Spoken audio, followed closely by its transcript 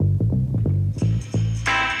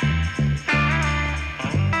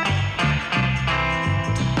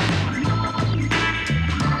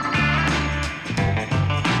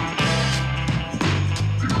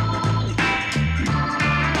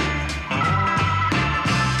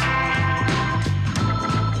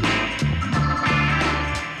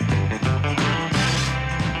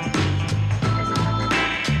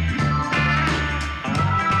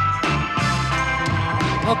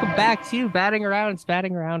back to Batting Around. It's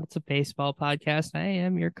Batting Around. It's a baseball podcast. I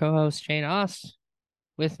am your co-host, Shane Oss.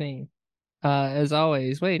 With me, as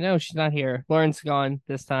always. Wait, no, she's not here. Lauren's gone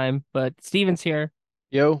this time, but Steven's here.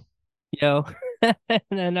 Yo, Yo. And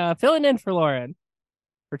then filling in for Lauren,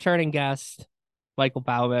 returning guest, Michael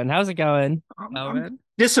Baumann. How's it going, I'm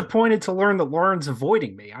disappointed to learn that Lauren's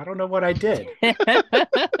avoiding me. I don't know what I did.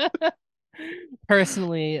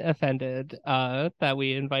 Personally offended that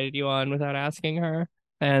we invited you on without asking her.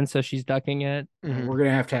 And so she's ducking it. We're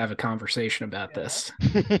going to have a conversation about this.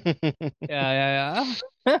 Yeah.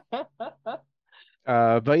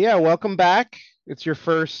 But yeah, welcome back. It's your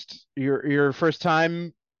first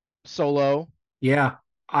time solo. Yeah,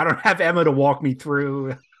 I don't have Emma to walk me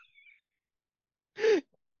through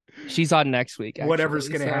She's on next week. Actually, whatever's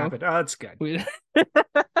going to happen. Oh, that's good.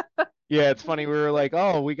 Yeah, it's funny. We were like,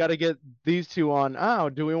 oh, we got to get these two on.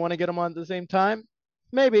 Oh, do we want to get them on at the same time?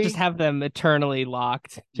 Maybe. Just have them eternally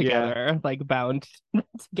locked together, like bound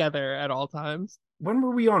together at all times. When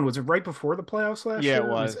were we on? Was it right before the playoffs last year? Yeah, it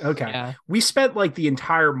was. Okay. Yeah. We spent like the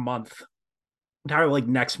entire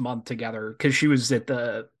next month together because she was at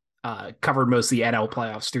the covered most of the NL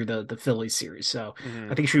playoffs through the Phillies series. So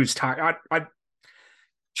I think she was tired.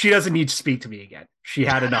 She doesn't need to speak to me again. She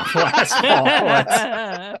had enough last fall.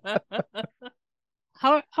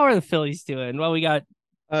 How are the Phillies doing? Well, we got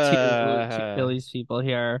two Phillies people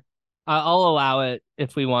here. I'll allow it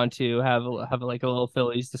if we want to have like a little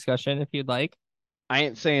Phillies discussion if you'd like. I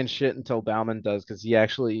ain't saying shit until Baumann does because he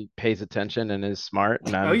actually pays attention and is smart.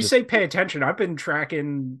 And you say pay attention. I've been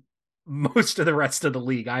tracking most of the rest of the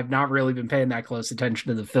league. I've not really been paying that close attention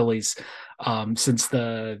to the Phillies since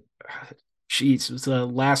it was the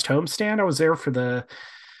last homestand. I was there for the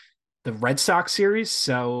Red Sox series.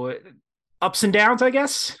 So ups and downs, I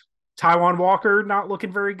guess. Taiwan Walker not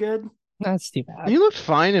looking very good. That's too bad. He looked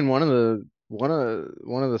fine in one of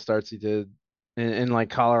the starts he did in like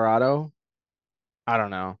Colorado. I don't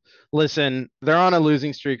know. Listen, they're on a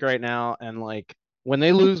losing streak right now, and like when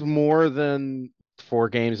they lose more than 4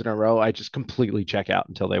 games in a row, I just completely check out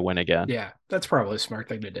until they win again. Yeah, that's probably a smart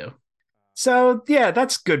thing to do. So yeah,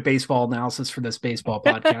 that's good baseball analysis for this baseball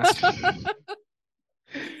podcast.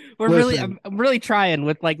 I'm really trying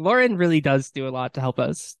with like Lauren really does do a lot to help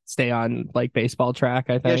us stay on like baseball track.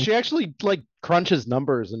 I think. Yeah, she actually like crunches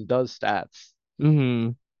numbers and does stats.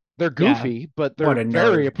 Mm-hmm. They're goofy, but they're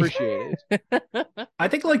very appreciated. I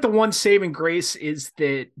think like the one saving grace is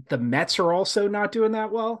that the Mets are also not doing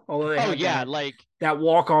that well. Although that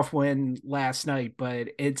walk-off win last night, but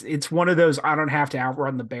it's one of those I don't have to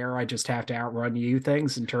outrun the bear, I just have to outrun you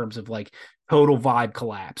things in terms of like total vibe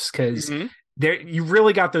collapse because you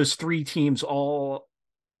really got those 3 teams all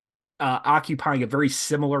occupying a very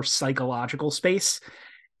similar psychological space.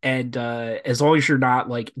 And as long as you're not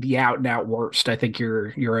like the out and out worst, I think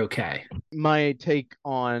you're okay. My take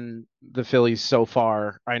on the Phillies so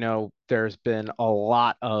far, I know there's been a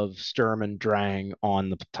lot of Sturm and Drang on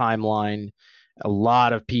the timeline. A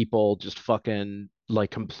lot of people just fucking like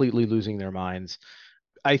completely losing their minds.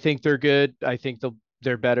 I think they're good. I think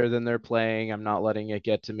they're better than they're playing. I'm not letting it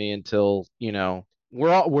get to me until,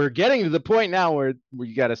 we're getting to the point now where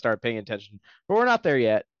you got to start paying attention, but we're not there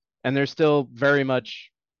yet. And they're still very much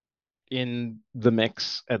in the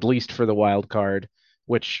mix, at least for the wild card,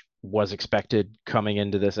 which was expected coming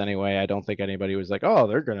into this anyway. I don't think anybody was like, oh,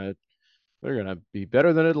 they're gonna be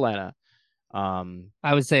better than Atlanta. I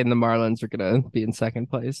was saying the Marlins are gonna be in second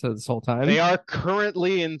place this whole time. They are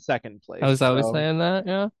currently in second place. I was saying that,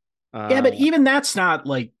 yeah. Yeah, but even that's not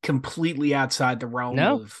like completely outside the realm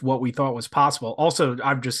of what we thought was possible. Also,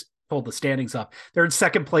 I've just pulled the standings up. They're in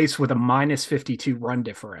second place with a minus 52 run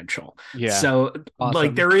differential. Yeah. So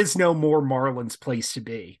like there is no more Marlins place to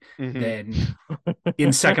be than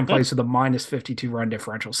in second place with a minus 52 run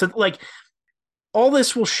differential. So like all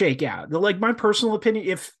this will shake out. Like my personal opinion,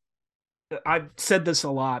 if I've said this a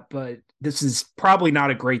lot, but this is probably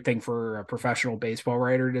not a great thing for a professional baseball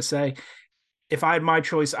writer to say. If I had my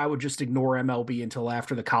choice, I would just ignore MLB until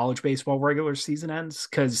after the college baseball regular season ends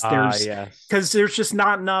because there's just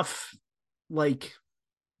not enough like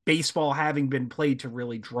baseball having been played to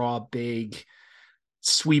really draw big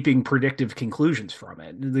sweeping predictive conclusions from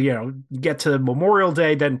it. Get to Memorial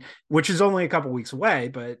Day then, which is only a couple weeks away,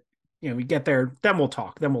 but we get there, then we'll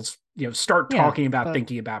talk. Then we'll start talking about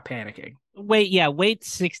thinking about panicking. Wait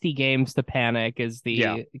 60 games to panic is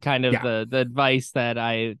the kind of the advice that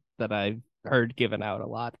I've heard given out a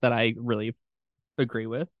lot that I really agree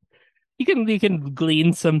with. You can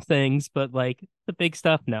glean some things, but like the big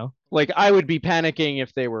stuff, no. Like I would be panicking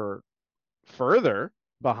if they were further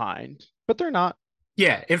behind, but they're not.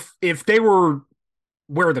 Yeah, if they were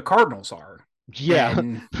where the Cardinals are, Yeah,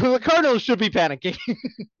 the Cardinals should be panicking.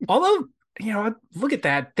 Although, look at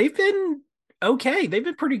that. They've been okay. They've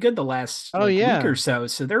been pretty good the last week or so.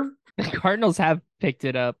 So they're the Cardinals have picked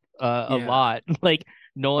it up a lot. Like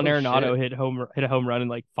Nolan Arenado hit a home run in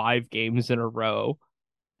like 5 games in a row.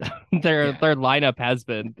 Their lineup has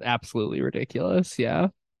been absolutely ridiculous. Yeah.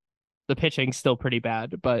 The pitching's still pretty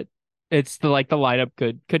bad, but it's the lineup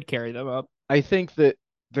could carry them up. I think that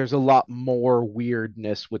there's a lot more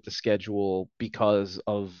weirdness with the schedule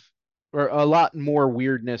or a lot more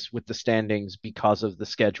weirdness with the standings because of the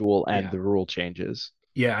schedule and the rule changes.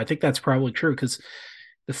 Yeah, I think that's probably true because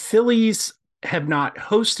the Phillies have not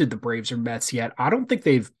hosted the Braves or Mets yet. I don't think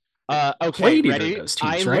they've played either of those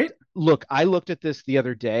teams, right? I looked at this the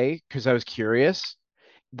other day because I was curious.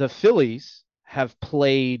 The Phillies have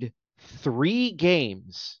played 3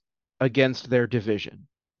 games against their division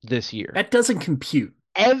this year. That doesn't compute.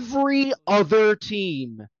 Every other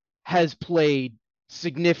team has played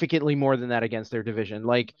significantly more than that against their division.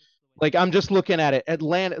 Like I'm just looking at it.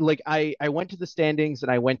 Atlanta, I went to the standings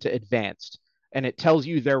and I went to advanced, and it tells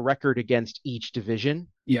you their record against each division.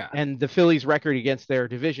 Yeah. And the Phillies' record against their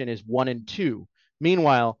division is 1-2.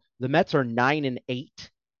 Meanwhile, the Mets are 9-8.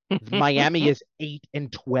 Miami is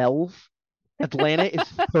 8-12. Atlanta is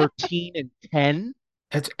 13-10.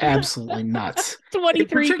 That's absolutely nuts. 23.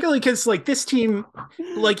 Particularly because this team,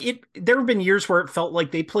 there have been years where it felt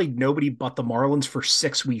like they played nobody but the Marlins for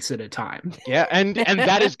 6 weeks at a time. Yeah, and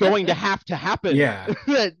that is going to have to happen. Yeah.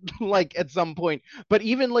 At some point. But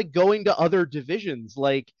even going to other divisions,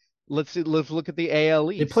 let's look at the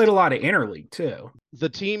AL East. They played a lot of interleague too. The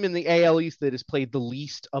team in the AL East that has played the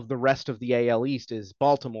least of the rest of the AL East is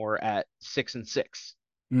Baltimore at 6-6.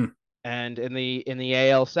 And in the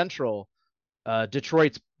AL Central,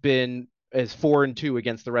 Detroit's been as 4-2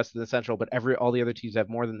 against the rest of the Central, but all the other teams have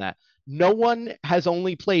more than that. No one has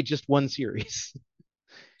only played just one series.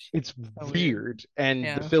 It's weird. And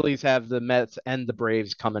the Phillies have the Mets and the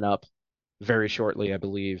Braves coming up very shortly, I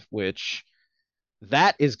believe, which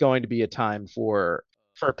that is going to be a time for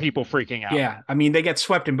people freaking out. Yeah, I mean, they get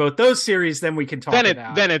swept in both those series, then we can talk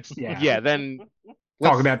about. Then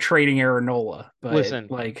talk about trading Aaron Nola. But listen,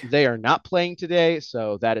 they are not playing today,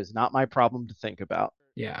 so that is not my problem to think about.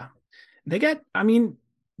 Yeah, they get. I mean,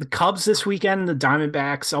 the Cubs this weekend, the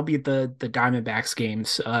Diamondbacks. I'll be at the Diamondbacks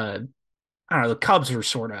games. I don't know. The Cubs are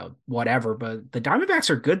sort of whatever, but the Diamondbacks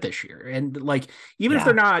are good this year, and even if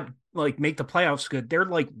they're not make the playoffs good, they're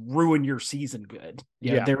ruin your season good.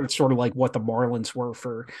 Yeah, they're sort of like what the Marlins were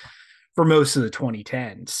for most of the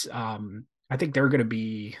 2010s. I think they're going to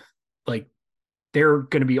be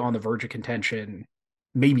on the verge of contention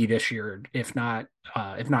maybe this year, if not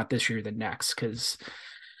this year, then next, because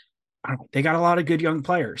they got a lot of good young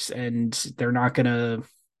players, and they're not going to.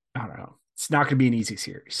 I don't know. It's not going to be an easy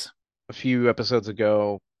series. A few episodes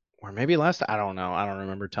ago, or maybe last, I don't know. I don't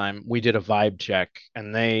remember time. We did a vibe check,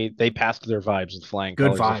 and they passed their vibes with flying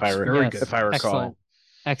good colors. Vibes, if I recall.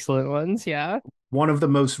 Excellent ones, yeah. One of the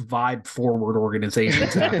most vibe forward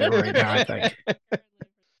organizations out there right now, I think.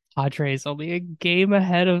 Padres only a game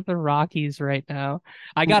ahead of the Rockies right now.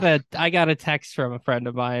 I got a text from a friend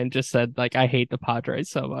of mine, just said I hate the Padres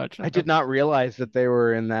so much. I did not realize that they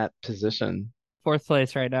were in that position. 4th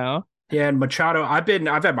place right now. Yeah, and Machado, I've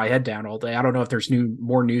had my head down all day. I don't know if there's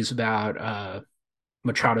more news about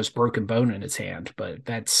Machado's broken bone in his hand, but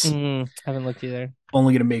that's haven't looked either.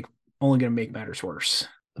 Only gonna make matters worse.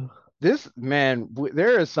 This man,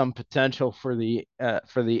 there is some potential for the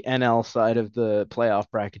NL side of the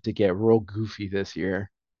playoff bracket to get real goofy this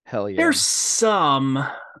year. Hell yeah. There's some.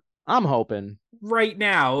 I'm hoping. Right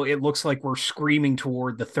now, it looks like we're screaming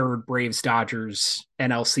toward the 3rd Braves Dodgers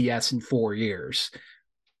NLCS in 4 years.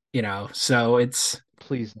 So it's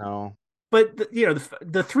please no. But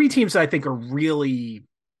the 3 teams I think are really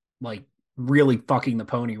fucking the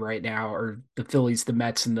pony right now are the Phillies, the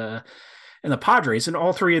Mets, and the Padres, and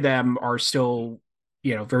all 3 of them are still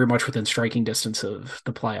very much within striking distance of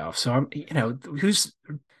the playoffs. So I'm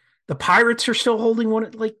the Pirates are still holding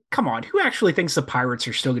one. Come on, who actually thinks the Pirates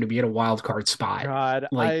are still going to be at a wild card spot? God,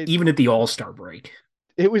 even at the All-Star break.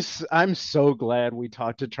 I'm so glad we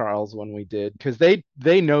talked to Charles when we did, because they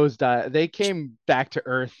nosedived. They came back to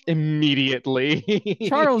earth immediately.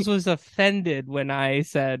 Charles was offended when I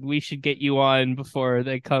said we should get you on before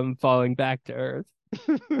they come falling back to earth.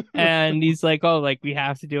 And he's like, oh, we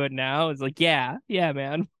have to do it now. It's yeah,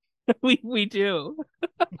 man. we do.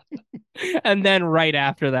 And then right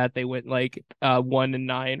after that they went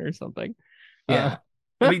 1-9 or something. Yeah.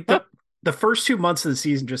 I mean, the first 2 months of the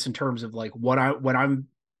season, just in terms of when I'm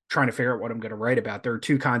trying to figure out what I'm going to write about, there are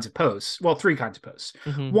 2 kinds of posts. Well, 3 kinds of posts.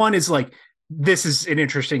 Mm-hmm. One is this is an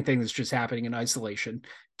interesting thing that's just happening in isolation.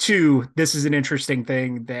 2, this is an interesting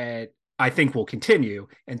thing that I think will continue.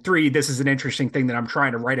 And 3, this is an interesting thing that I'm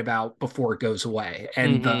trying to write about before it goes away.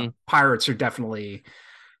 And the Pirates are definitely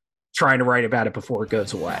trying to write about it before it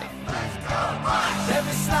goes away.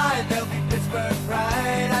 Every slide there'll be Pittsburgh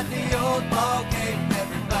pride at the old ball game.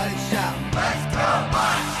 Everybody shout, let's go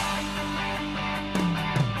Mike!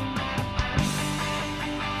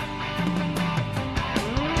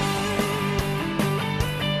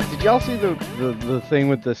 Did y'all see the thing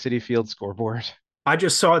with the Citi Field scoreboard? I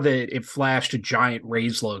just saw that it flashed a giant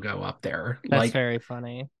Rays logo up there. That's very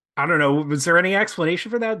funny. I don't know. Was there any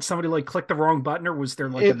explanation for that? Did somebody like click the wrong button, or was there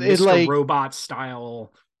like a Mr. Robot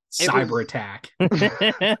style cyber attack?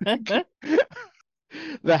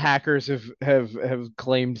 The hackers have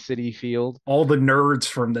claimed Citi Field. All the nerds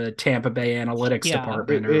from the Tampa Bay analytics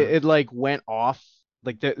department. It like went off.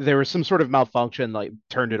 Like there was some sort of malfunction, like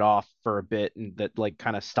turned it off for a bit, and that like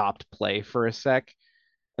kind of stopped play for a sec.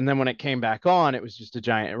 And then when it came back on, it was just a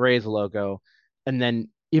giant Rays logo. And then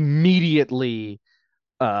immediately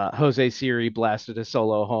Jose Siri blasted a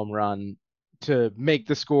solo home run to make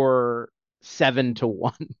the score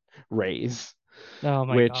 7-1 Rays. Oh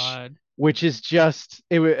my God. Which is just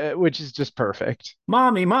perfect.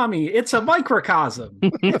 Mommy, it's a microcosm.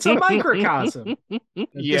 It's a microcosm.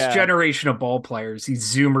 This generation of ball players,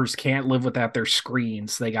 these Zoomers can't live without their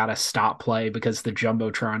screens. They got to stop play because the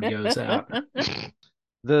Jumbotron goes out.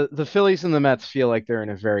 The Phillies and the Mets feel like they're in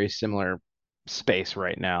a very similar space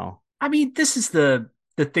right now. I mean, this is the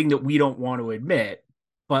thing that we don't want to admit,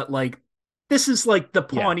 but like this is like the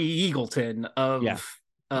Pawnee Eagleton of Major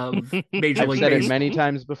League Baseball. I've said it many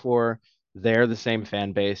times before. They're the same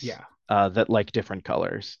fan base that like different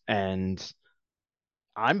colors, and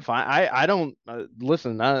I'm fine. I don't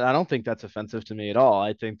listen. I don't think that's offensive to me at all.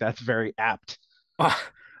 I think that's very apt. I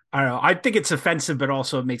don't know. I think it's offensive, but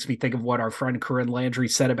also it makes me think of what our friend Corinne Landry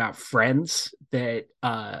said about Friends, that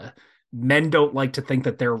men don't like to think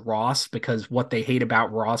that they're Ross because what they hate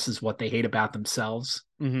about Ross is what they hate about themselves.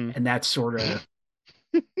 Mm-hmm. And that's sort of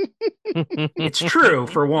it's true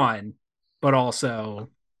for one, but also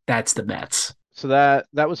that's the Mets. So that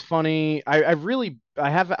was funny.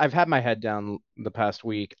 I've had my head down the past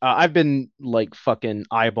week. I've been like fucking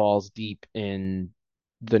eyeballs deep in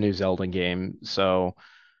the new Zelda game. So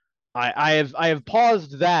I have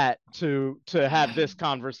paused that to have this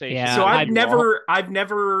conversation. Yeah, so I've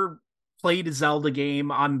never played a Zelda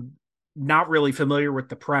game. I'm not really familiar with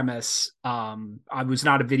the premise. I was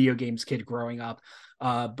not a video games kid growing up.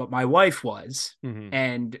 But my wife was,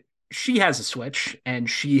 and she has a Switch, and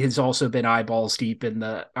she has also been eyeballs deep in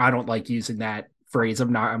the. I don't like using that phrase. She's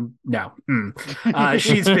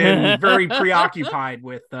been very preoccupied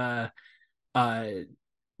with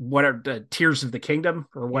what are the Tears of the Kingdom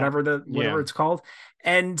or whatever it's called.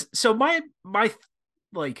 And so my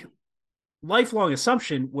like lifelong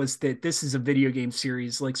assumption was that this is a video game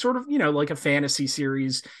series, like sort of, like a fantasy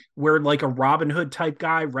series where like a Robin Hood type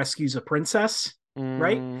guy rescues a princess.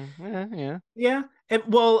 Right? Yeah. And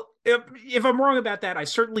well, if I'm wrong about that, I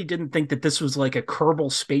certainly didn't think that this was like a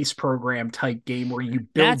Kerbal Space Program type game where you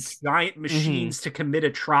build giant machines to commit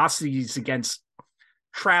atrocities against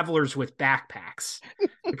travelers with backpacks.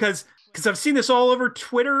 because I've seen this all over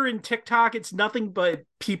Twitter and TikTok. It's nothing but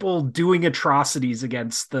people doing atrocities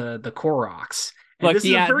against the Koroks. And this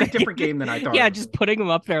is a very different game than I thought. Yeah, just putting him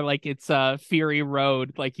up there like it's Fury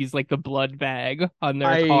Road, like he's like the blood bag on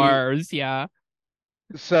their cars. Yeah.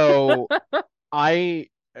 So I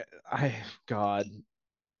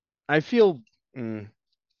feel I'm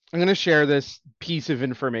going to share this piece of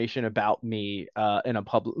information about me in a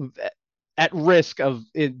public, at risk of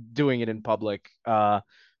doing it in public. That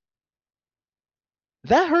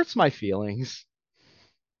hurts my feelings.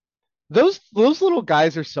 Those little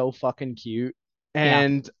guys are so fucking cute,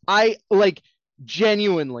 and I like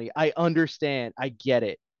genuinely. I understand. I get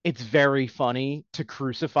it. It's very funny to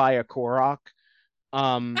crucify a Korok.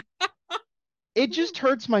 It just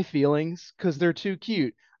hurts my feelings because they're too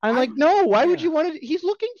cute. I'm like, no, why would you want to? He's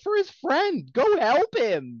looking for his friend. Go help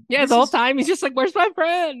him. Yeah, the whole time he's just like, where's my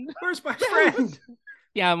friend? Where's my friend?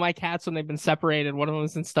 Yeah, my cats, when they've been separated, one of them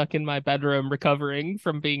has been stuck in my bedroom recovering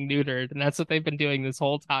from being neutered, and that's what they've been doing this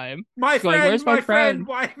whole time. My friend, where's my friend?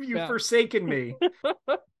 Why have you forsaken me?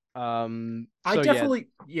 I definitely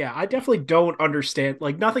don't understand.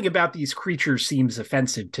 Like, nothing about these creatures seems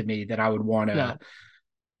offensive to me that I would want to. No.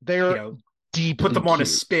 They're put them on a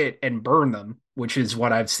spit and burn them, which is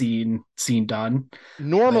what I've seen done.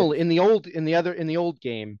 Normal in the old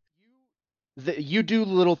game, you do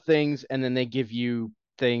little things, and then they give you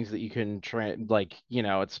things that you can try. Like,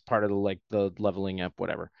 it's part of the leveling up,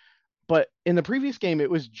 whatever. but in the previous game,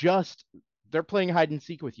 it was just they're playing hide and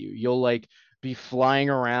seek with you. You'll like be flying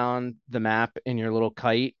around the map in your little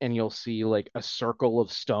kite, and you'll see like a circle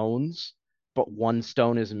of stones, but one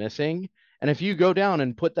stone is missing. And if you go down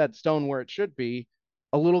and put that stone where it should be,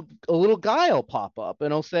 a little guy will pop up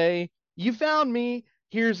and he'll say, "You found me.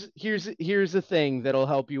 Here's a thing that'll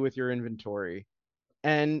help you with your inventory."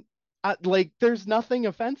 And like, there's nothing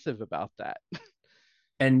offensive about that.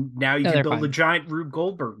 And now you No, can they're build fine. a giant Rube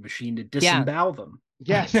Goldberg machine to disembowel them.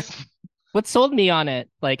 Yes. What sold me on it,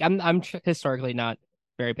 like I'm historically not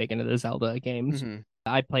very big into the Zelda games. Mhm.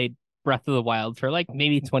 I played Breath of the Wild for like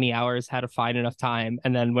maybe 20 hours, had to find enough time,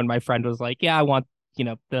 and then when my friend was like, "Yeah, I want,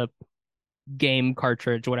 the game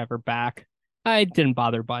cartridge, whatever, back," I didn't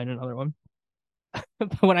bother buying another one.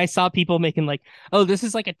 But when I saw people making like, "Oh, this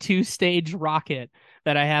is like a 2-stage rocket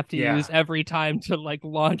that I have to use every time to like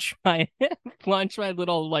launch my launch my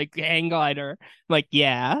little like hang glider," I'm like,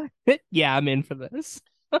 yeah, yeah, I'm in for this.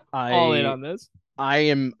 All in on this. I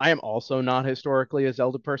am also not historically a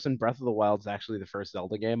Zelda person. Breath of the Wild is actually the first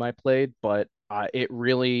Zelda game I played, but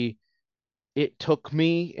it took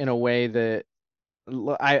me in a way that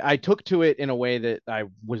I took to it in a way that I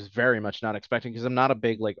was very much not expecting, because I'm not a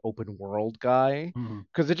big like open world guy.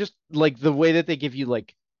 Because it just like the way that they give you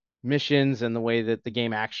like missions and the way that the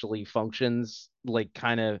game actually functions, like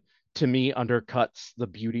kind of to me undercuts the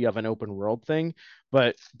beauty of an open world thing.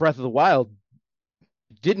 But Breath of the Wild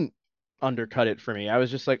didn't undercut it for me. I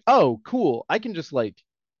was just like, oh, cool. I can just like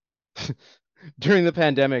during the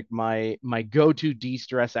pandemic, my go-to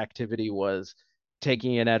de-stress activity was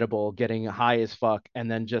taking an edible, getting high as fuck,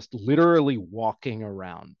 and then just literally walking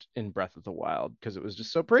around in Breath of the Wild because it was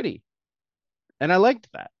just so pretty. And I liked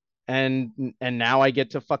that. And now I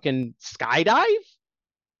get to fucking skydive?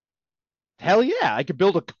 Hell yeah. I could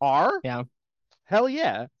build a car? Yeah. Hell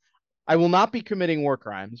yeah. I will not be committing war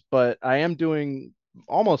crimes, but I am doing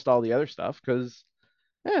almost all the other stuff because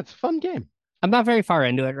it's a fun game. I'm not very far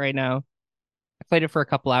into it right now. I played it for a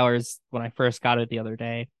couple hours when I first got it the other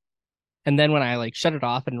day. And then when I like shut it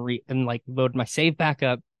off and like load my save back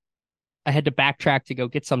up, I had to backtrack to go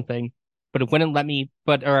get something, but it wouldn't let me.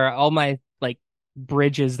 Or all my like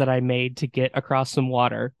bridges that I made to get across some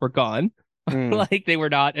water were gone. Like they were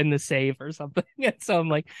not in the save or something. And so I'm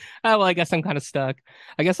like, oh well, I guess I'm kind of stuck.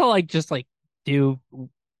 I guess I'll like just like do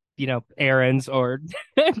errands or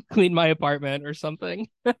clean my apartment or something.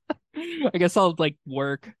 I guess I'll like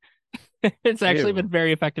work. It's actually been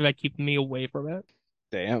very effective at keeping me away from it.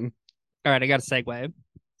 Damn. All right, I got a segue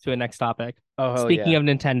to a next topic. Oh, Speaking of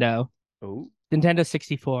Nintendo, oh, Nintendo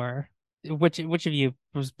 64. Which of you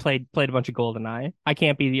played a bunch of GoldenEye? I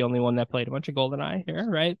can't be the only one that played a bunch of GoldenEye here,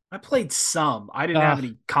 right? I played some. I didn't have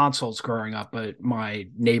any consoles growing up, but my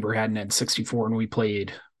neighbor had an N64, and we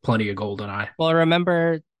played plenty of GoldenEye. Well, I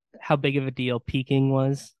remember how big of a deal Peking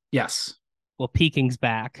was. Yes. Well, Peking's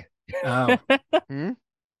back. Oh.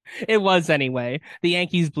 It was anyway. The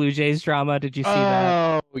Yankees Blue Jays drama. Did you see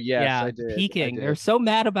that? Oh, yes, yeah, I did. Peking. They're so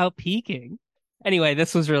mad about Peking. Anyway,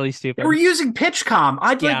 this was really stupid. They were using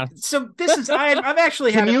PitchCom. So this is I've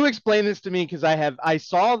actually Can you explain this to me? Because I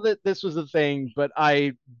saw that this was a thing, but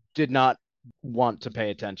I did not want to pay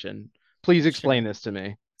attention. Please explain this to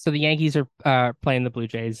me. So the Yankees are playing the Blue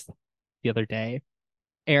Jays the other day.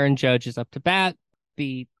 Aaron Judge is up to bat.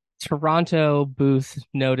 The Toronto booth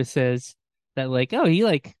notices that like, oh, he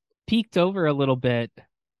like peeked over a little bit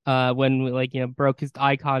when like broke his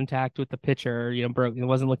eye contact with the pitcher,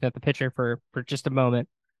 wasn't looking at the pitcher for just a moment.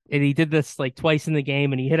 And he did this like twice in the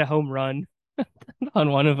game, and he hit a home run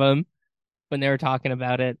on one of them when they were talking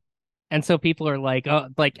about it. And so people are like, oh,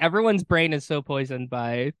 like everyone's brain is so poisoned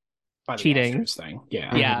by cheating thing.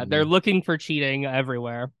 Yeah. Yeah, they're looking for cheating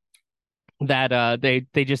everywhere that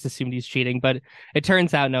they just assumed he's cheating, but it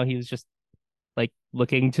turns out no, he was just like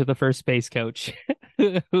looking to the first base coach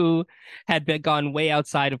who had gone way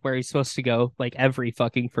outside of where he's supposed to go, like every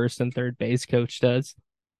fucking first and third base coach does,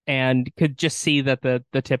 and could just see that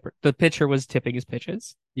the pitcher was tipping his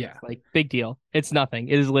pitches. Yeah, like big deal. It's nothing.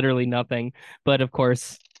 It is literally nothing. But of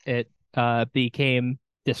course, it became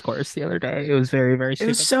discourse the other day. It was very, very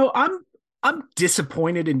stupid. So I'm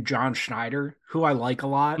disappointed in John Schneider, who I like a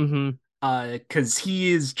lot, because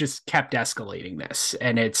he is just kept escalating this,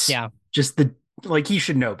 and it's just he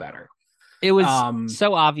should know better. It was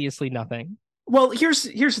so obviously nothing. Well, here's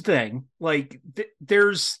the thing. Like,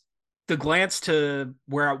 there's the glance to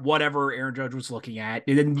where whatever Aaron Judge was looking at,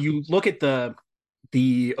 and then you look at the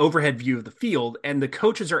overhead view of the field, and the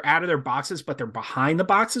coaches are out of their boxes, but they're behind the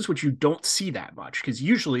boxes, which you don't see that much, because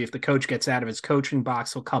usually if the coach gets out of his coaching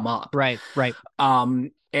box, he'll come up. Right.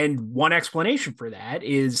 And one explanation for that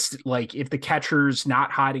is like if the catcher's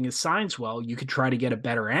not hiding his signs well, you could try to get a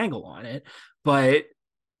better angle on it. But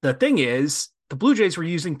the thing is, the Blue Jays were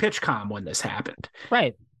using PitchCom when this happened.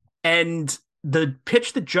 Right. And the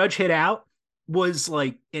pitch that Judge hit out was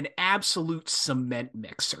like an absolute cement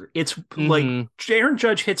mixer. It's like Aaron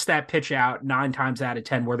Judge hits that pitch out 9 times out of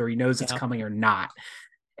 10, whether he knows it's coming or not.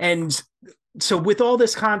 And so with all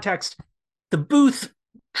this context, the booth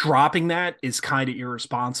dropping that is kind of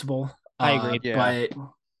irresponsible. I agree. But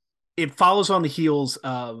it follows on the heels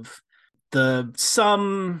of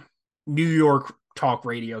some New York talk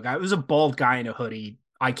radio guy. It was a bald guy in a hoodie.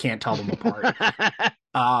 I can't tell them apart.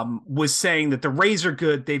 Was saying that the Rays are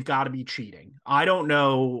good. They've got to be cheating. I don't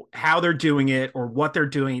know how they're doing it or what they're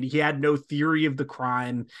doing. He had no theory of the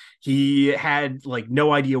crime. He had like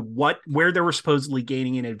no idea where they were supposedly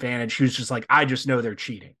gaining an advantage. He was just like, I just know they're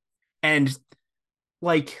cheating. And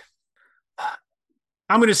like,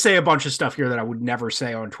 I'm going to say a bunch of stuff here that I would never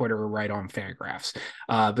say on Twitter or write on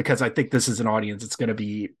FanGraphs, because I think this is an audience that's going to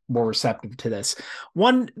be more receptive to this.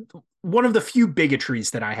 One of the few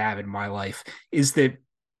bigotries that I have in my life is that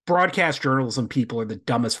broadcast journalism people are the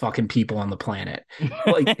dumbest fucking people on the planet.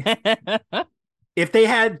 Like, if they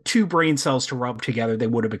had 2 brain cells to rub together, they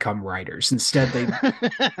would have become writers. Instead,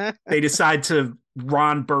 they decide to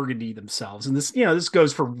Ron Burgundy themselves. And this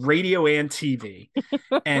goes for radio and TV.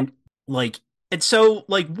 And so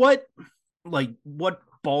what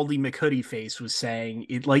Baldy McHoodie face was saying,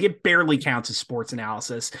 it barely counts as sports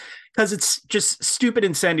analysis because it's just stupid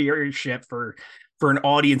incendiary shit for an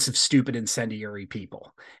audience of stupid incendiary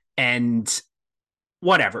people. And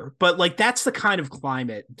whatever. But like, that's the kind of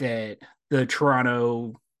climate that the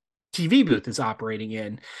Toronto TV booth is operating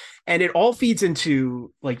in. And it all feeds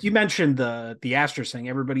into, like you mentioned, the Astros thing.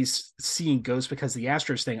 Everybody's seeing ghosts because of the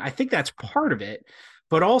Astros thing. I think that's part of it,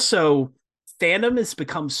 but also fandom has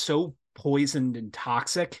become so poisoned and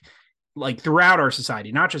toxic, like throughout our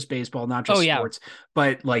society, not just baseball, not just sports,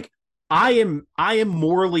 but like I am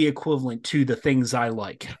morally equivalent to the things I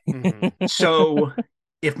like. So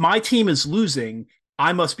if my team is losing,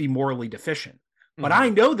 I must be morally deficient. But I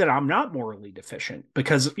know that I'm not morally deficient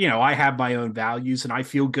because, I have my own values and I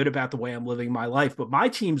feel good about the way I'm living my life. But my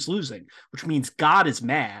team's losing, which means God is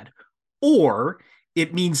mad, or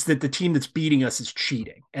it means that the team that's beating us is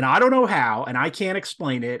cheating. And I don't know how, and I can't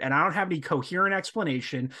explain it, and I don't have any coherent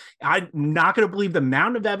explanation. I'm not going to believe the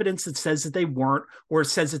mountain of evidence that says that they weren't, or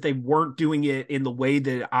says that they weren't doing it in the way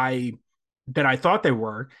that I thought they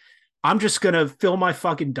were. I'm just going to fill my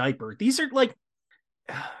fucking diaper. These are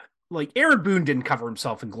like Aaron Boone didn't cover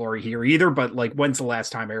himself in glory here either, but like, when's the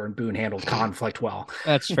last time Aaron Boone handled conflict well?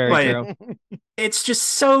 That's very true. It's just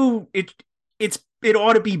so it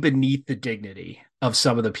ought to be beneath the dignity of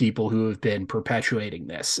some of the people who have been perpetuating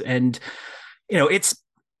this. And, it's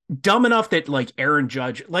dumb enough that like Aaron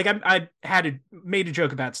Judge, like I made a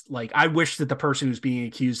joke about, like, I wish that the person who's being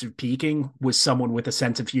accused of peaking was someone with a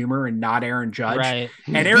sense of humor and not Aaron Judge. Right.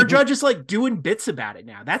 And Aaron Judge is like doing bits about it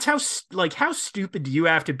now. That's how stupid do you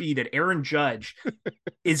have to be that Aaron Judge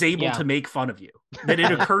is able to make fun of you, that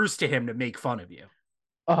it occurs to him to make fun of you.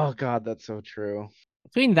 Oh God, that's so true.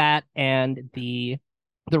 Between that and the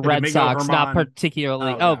Red Sox, not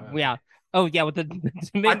particularly. With the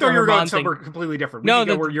Domingo I thought you were going thing. Somewhere completely different.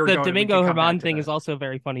 The Domingo Herman thing is also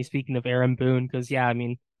very funny. Speaking of Aaron Boone, because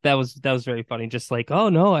that was very funny. Just like, oh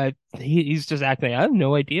no, he's just acting. I have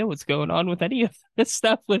no idea what's going on with any of this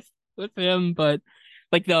stuff with him. But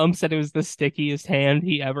like the said, it was the stickiest hand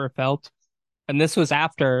he ever felt, and this was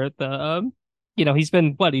after the he's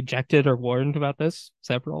been ejected or warned about this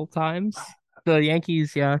several times. The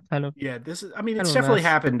Yankees, kind of. Yeah, this is. I mean, it's definitely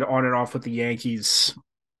happened on and off with the Yankees,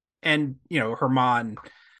 and Herman.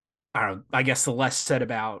 I don't know. I guess the less said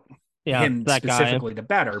about him specifically, the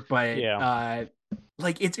better. But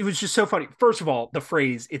it was just so funny. First of all, the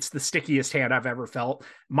phrase "it's the stickiest hand I've ever felt."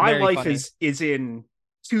 My Very life funny. is in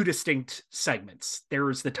 2 distinct segments. There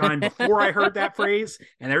was the time before I heard that phrase,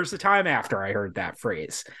 and there's the time after I heard that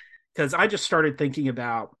phrase. Because I just started thinking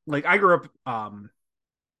about, like, I grew up.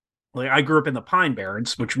 I grew up in the Pine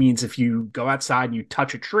Barrens, which means if you go outside and you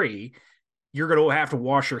touch a tree, you're going to have to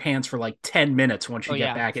wash your hands for like 10 minutes once you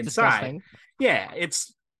get back inside. Disgusting. Yeah,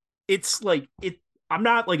 it's like it. I'm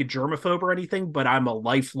not like a germaphobe or anything, but I'm a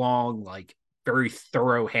lifelong, like, very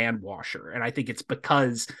thorough hand washer. And I think it's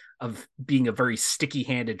because of being a very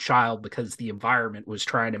sticky-handed child, because the environment was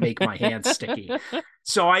trying to make my hands sticky.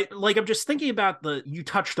 So I'm just thinking about you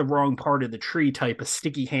touch the wrong part of the tree type of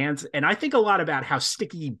sticky hands. And I think a lot about how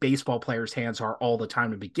sticky baseball players' hands are all the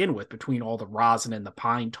time to begin with, between all the rosin and the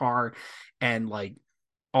pine tar and like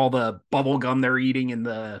all the bubble gum they're eating in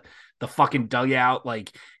the fucking dugout.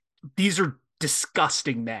 Like, these are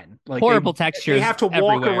disgusting men. Like, horrible textures. They have to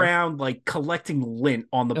walk everywhere. around like collecting lint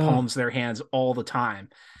on the palms of their hands all the time.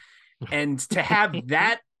 And to have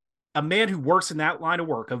that, a man who works in that line of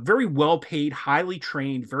work, a very well-paid, highly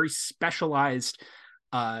trained, very specialized,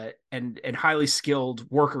 and highly skilled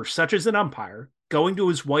worker, such as an umpire, going to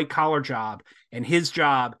his white-collar job, and his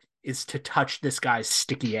job is to touch this guy's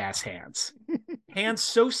sticky-ass hands. Hands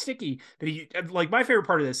so sticky that he, like, my favorite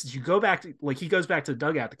part of this is you go back to, like, he goes back to the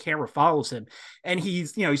dugout, the camera follows him, and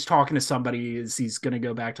he's talking to somebody as he's going to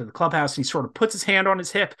go back to the clubhouse, and he sort of puts his hand on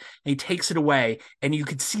his hip and he takes it away, and you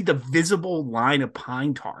could see the visible line of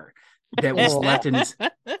pine tar that was left in his.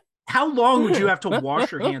 How long would you have to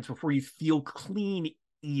wash your hands before you feel clean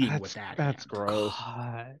eating with that? That's hand? gross.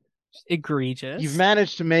 God. Egregious. You've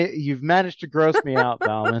managed to gross me out,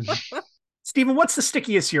 Baumann. Steven, what's the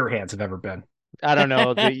stickiest your hands have ever been? I don't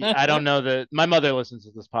know. My mother listens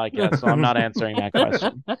to this podcast, so I'm not answering that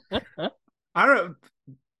question. I don't know.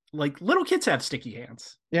 Like, little kids have sticky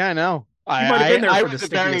hands. Yeah, I know. You might have been there for the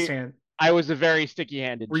stickiest hand. I was a very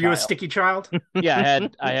sticky-handed Were child. you a sticky child? Yeah,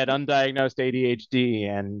 I had undiagnosed ADHD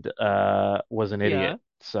and was an idiot.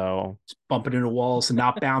 So just bumping into walls and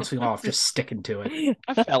not bouncing off, just sticking to it.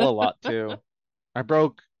 I fell a lot too. I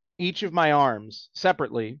broke each of my arms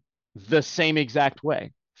separately the same exact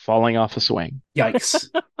way, falling off a swing. Yikes.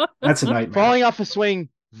 That's a nightmare. Falling off a swing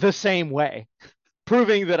the same way,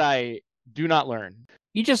 proving that I do not learn.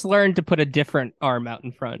 You just learned to put a different arm out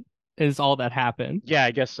in front. Is all that happened. Yeah,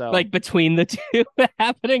 I guess so. Like, between the two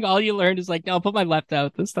happening, all you learned is like, no, I'll put my left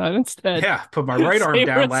out this time instead. Yeah, put my right arm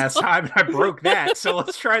down last time and I broke that. So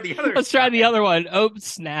let's try the other. Let's try the other one. Oh,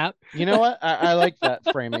 snap. You know what? I like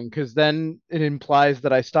that framing, because then it implies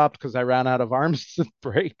that I stopped because I ran out of arms to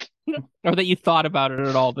break. Or that you thought about it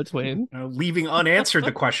at all between. Leaving unanswered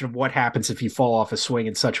the question of what happens if you fall off a swing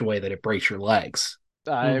in such a way that it breaks your legs.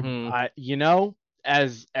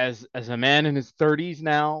 As a man in his 30s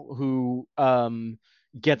now who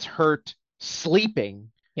gets hurt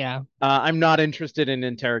sleeping, I'm not interested in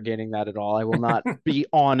interrogating that at all. I will not be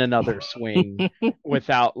on another swing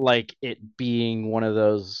without, like, it being one of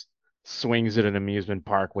those swings at an amusement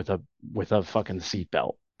park with a fucking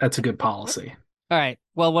seatbelt. That's a good policy. All right.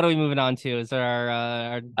 Well, what are we moving on to? Is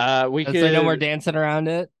there no more dancing around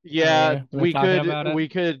it? Yeah, we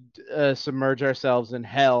could submerge ourselves in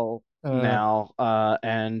hell now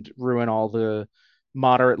and ruin all the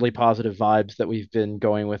moderately positive vibes that we've been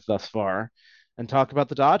going with thus far and talk about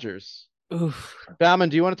the Dodgers. Oof. Baumann,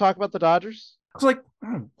 do you want to talk about the Dodgers? I was like,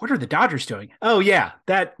 what are the Dodgers doing? Oh yeah,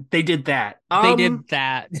 they did that. They did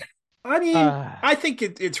that. I mean, I think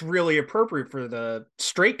it's really appropriate for the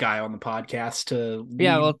straight guy on the podcast to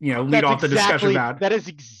lead off the discussion about. That is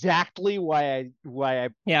exactly why I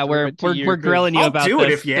we're grilling you about this. I'll do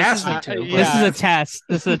it if you ask me to. This is a test.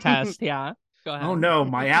 This is a test. Yeah. Go ahead. Oh no,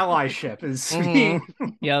 my allyship is. Mm-hmm.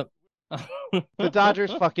 Yep. The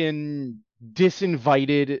Dodgers fucking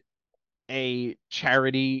disinvited a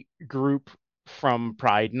charity group from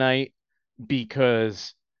Pride Night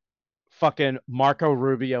because fucking Marco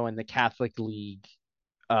Rubio and the Catholic League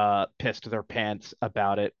pissed their pants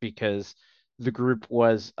about it, because the group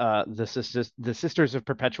was the Sisters of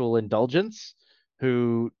Perpetual Indulgence,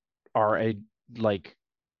 who are a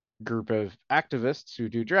group of activists who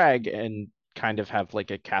do drag and kind of have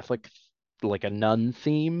like a Catholic, like a nun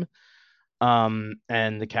theme, and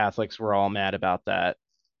the Catholics were all mad about that,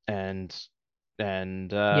 and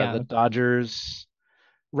the Dodgers,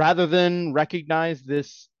 rather than recognize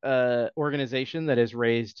this organization that has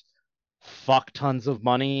raised fuck tons of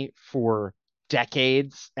money for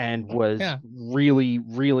decades and was really,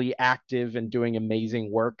 really active and doing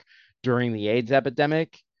amazing work during the AIDS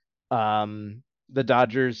epidemic, the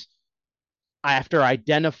Dodgers, after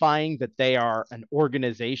identifying that they are an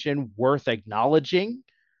organization worth acknowledging,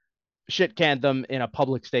 shit-canned them in a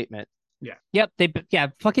public statement. Yeah. Yep.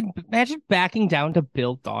 Fucking imagine backing down to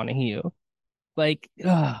Bill Donahue. Like,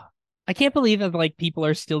 I can't believe that, like, people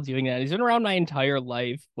are still doing that. He's been around my entire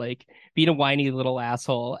life, like, being a whiny little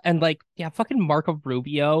asshole. And, like, fucking Marco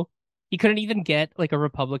Rubio. He couldn't even get, like, a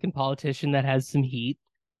Republican politician that has some heat.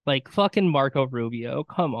 Like, fucking Marco Rubio.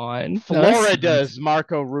 Come on. Florida's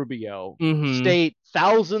Marco Rubio. State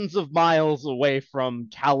thousands of miles away from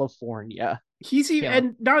California. He's even,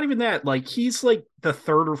 and not even that, like, he's like the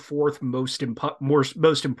third or fourth most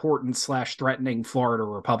important / threatening Florida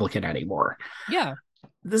Republican anymore. Yeah.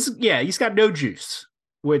 He's got no juice,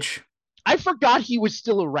 which I forgot he was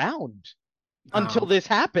still around until this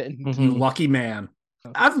happened. You lucky man.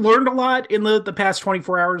 I've learned a lot in the past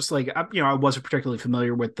 24 hours. Like, I wasn't particularly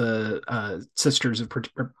familiar with the Sisters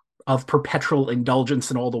of Perpetual Indulgence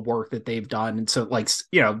and all the work that they've done. And so, like,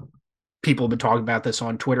 people have been talking about this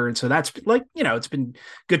on Twitter. And so that's like, it's been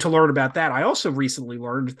good to learn about that. I also recently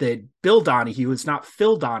learned that Bill Donahue is not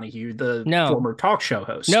Phil Donahue, the former talk show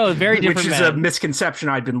host. No, very different. Which is a misconception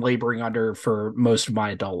I've been laboring under for most of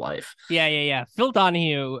my adult life. Yeah. Phil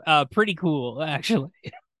Donahue, pretty cool, actually.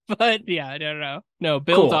 But yeah, I don't know. No,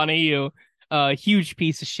 Bill Donahue, huge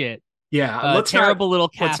piece of shit. Yeah, terrible little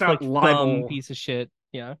Catholic thumb piece of shit.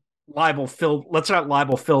 Yeah. Libel Phil. Let's not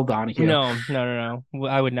libel Phil Donahue. No.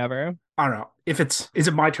 I would never. I don't know if is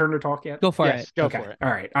it my turn to talk yet? Go for it. Go for it. All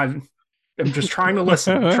right. I'm just trying to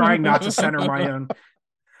listen. I'm trying not to center my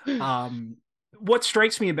own. What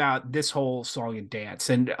strikes me about this whole song and dance,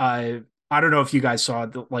 and I don't know if you guys saw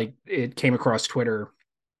like it came across Twitter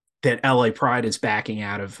that LA Pride is backing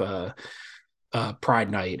out of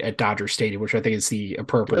Pride Night at Dodger Stadium, which I think is the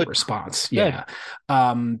appropriate response. Good.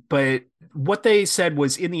 Yeah. But what they said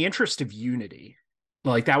was in the interest of unity.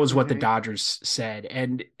 Like that was what the Dodgers said.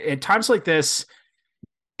 And at times like this,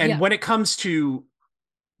 and when it comes to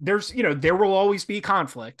there will always be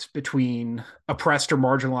conflict between oppressed or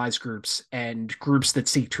marginalized groups and groups that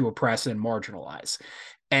seek to oppress and marginalize.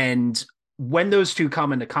 And when those two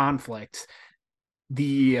come into conflict,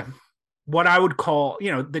 what I would call,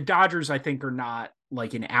 the Dodgers, I think, are not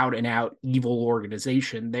like an out and out evil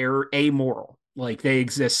organization. They're amoral. Like they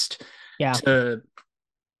exist to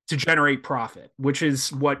generate profit, which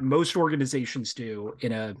is what most organizations do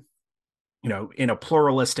in a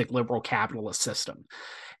pluralistic liberal capitalist system.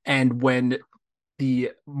 And when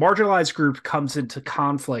the marginalized group comes into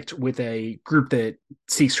conflict with a group that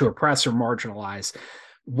seeks to oppress or marginalize,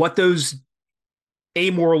 what those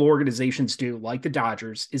amoral organizations do, like the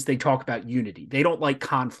Dodgers, is they talk about unity. They don't like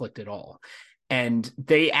conflict at all. And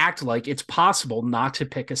they act like it's possible not to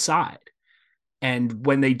pick a side. And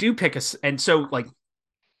when they do and so like,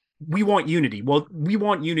 we want unity. Well, we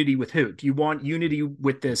want unity with who? Do you want unity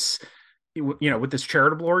with this, with this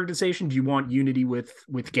charitable organization? Do you want unity with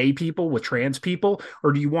gay people, with trans people?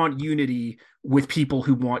 Or do you want unity with people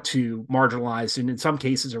who want to marginalize and in some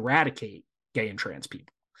cases eradicate gay and trans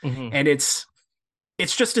people? And it's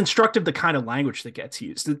just instructive, the kind of language that gets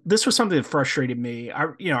used. This was something that frustrated me. I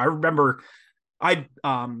remember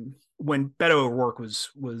when Beto O'Rourke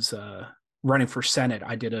was running for Senate,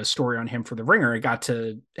 I did a story on him for The Ringer. I got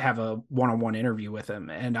to have a one-on-one interview with him.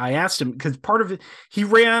 And I asked him, because part of it, he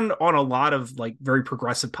ran on a lot of like very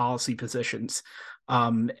progressive policy positions.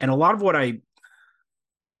 And a lot of what I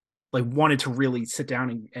like wanted to really sit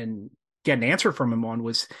down and get an answer from him on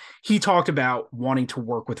was he talked about wanting to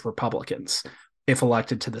work with Republicans if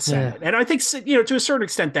elected to the Senate. And I think, to a certain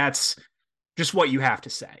extent, that's just what you have to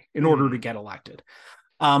say in order to get elected.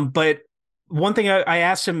 But one thing I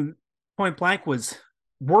asked him point blank was,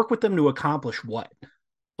 work with them to accomplish what?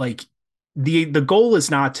 Like the goal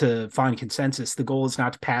is not to find consensus. The goal is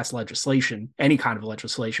not to pass legislation, any kind of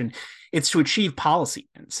legislation. It's to achieve policy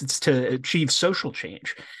ends. It's to achieve social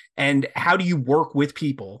change. And how do you work with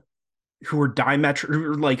people who are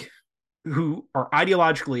who are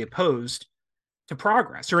ideologically opposed to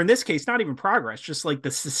progress, or in this case, not even progress, just like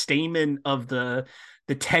the sustainment of the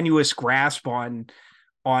tenuous grasp on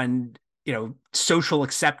social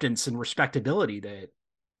acceptance and respectability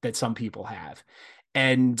that some people have.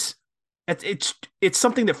 And it's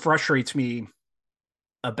something that frustrates me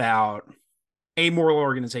about amoral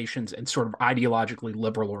organizations and sort of ideologically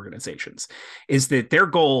liberal organizations, is that their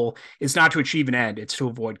goal is not to achieve an end, it's to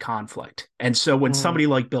avoid conflict. And so when somebody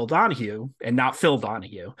like Bill Donahue, and not Phil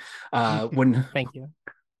Donahue, thank you,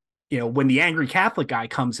 when the angry Catholic guy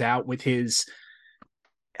comes out with his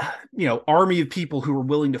army of people who are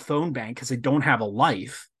willing to phone bank because they don't have a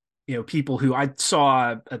life, people who, I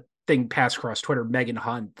saw a thing pass across Twitter, Megan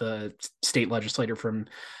Hunt, the state legislator from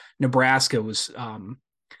Nebraska, was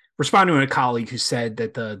responding to a colleague who said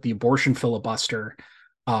that the abortion filibuster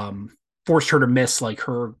forced her to miss like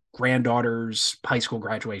her granddaughter's high school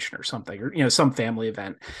graduation or something, or some family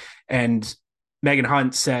event. And Megan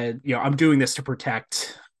Hunt said, I'm doing this to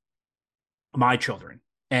protect my children.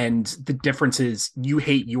 And the difference is you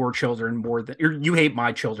hate your children more than, or you hate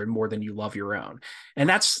my children more than you love your own. And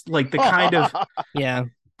that's like the kind of,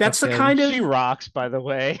 that's the good. Kind of, she rocks, by the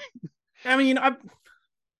way. I mean,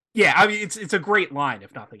 it's a great line,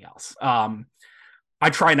 if nothing else. I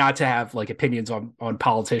try not to have like opinions on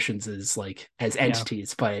politicians as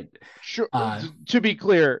entities, but sure. To be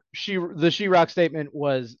clear, the she rock statement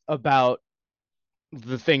was about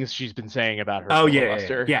the things she's been saying about her. Oh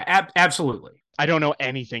yeah, absolutely. I don't know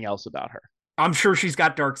anything else about her. I'm sure she's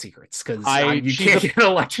got dark secrets because you she's can't get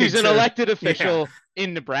elected. She's an elected official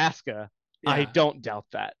in Nebraska. Yeah. I don't doubt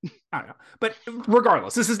that. I don't know. But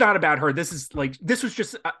regardless, this is not about her. This was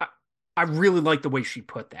just, I really like the way she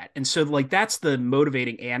put that. And so like, that's the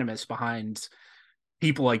motivating animus behind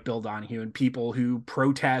people like Bill Donahue and people who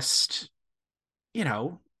protest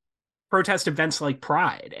events like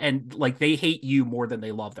Pride, and like they hate you more than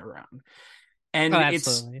they love their own. And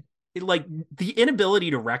it's like the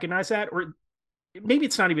inability to recognize that, or maybe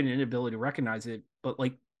it's not even an inability to recognize it, but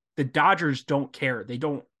like the Dodgers don't care. They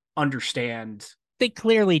don't understand. They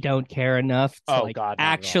clearly don't care enough to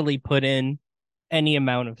actually put in any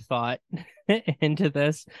amount of thought into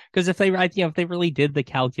this. Because if they really did the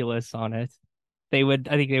calculus on it, I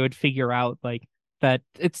think they would figure out like that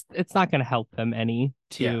it's not going to help them any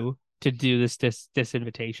to do this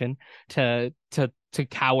disinvitation to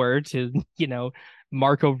cower to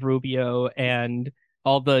Marco Rubio and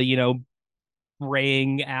all the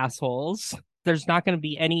braying assholes. There's not going to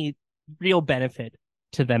be any real benefit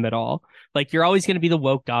to them at all. Like, you're always going to be the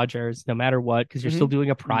woke Dodgers no matter what, because you're still doing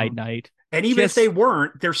a Pride night. And even if they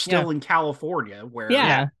weren't, they're still in California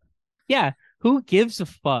where who gives a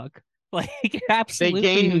fuck? Like, absolutely,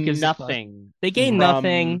 they gain nothing. They gain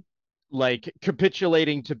nothing. Like,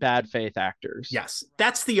 capitulating to bad faith actors. Yes,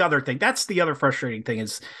 that's the other thing. That's the other frustrating thing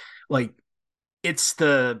is, like, it's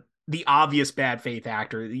the obvious bad faith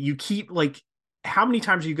actor. You keep, like, how many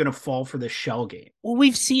times are you going to fall for this shell game? Well,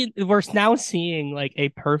 we're now seeing like a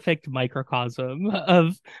perfect microcosm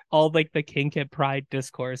of all like the kink at Pride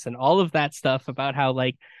discourse and all of that stuff about how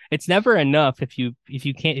like it's never enough if you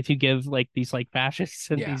give like these like fascists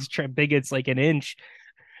and these bigots like an inch.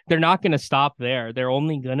 They're not going to stop there. They're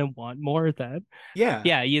only going to want more of that.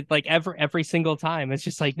 You like every single time. It's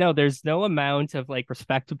just like, no, there's no amount of like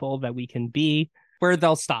respectable that we can be where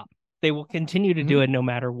they'll stop. They will continue to do it no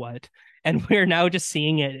matter what. And we're now just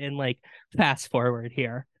seeing it in like fast forward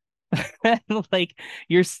here. Like,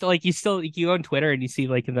 you go on Twitter and you see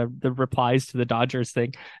like in the replies to the Dodgers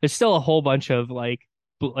thing, there's still a whole bunch of like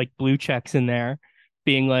blue checks in there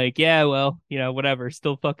being like, yeah, well, whatever,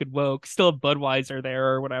 still fucking woke, still a Budweiser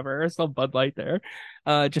there or whatever, still Bud Light there.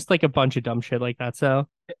 Just like a bunch of dumb shit like that. So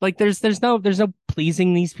like there's no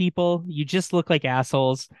pleasing these people. You just look like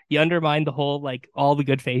assholes. You undermine the whole like all the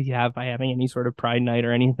good faith you have by having any sort of Pride night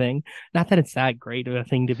or anything. Not that it's that great of a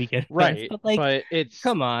thing to begin with, but like, but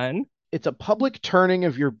come on. It's a public turning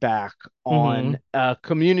of your back on a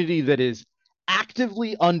community that is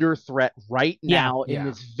actively under threat right now in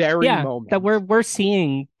this very moment. That we're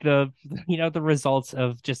seeing the results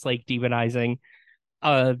of just like demonizing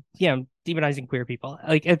queer people.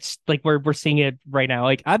 Like, it's like we're seeing it right now.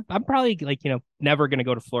 Like, I'm probably like never gonna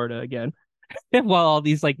go to Florida again while all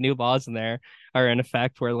these like new laws in there are in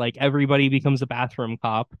effect, where like everybody becomes a bathroom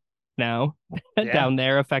cop now down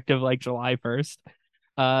there effective like July 1st.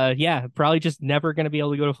 Probably just never gonna be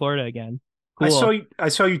able to go to Florida again. Cool. I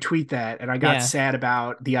saw you tweet that, and I got sad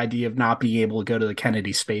about the idea of not being able to go to the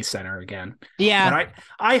Kennedy Space Center again. Yeah, but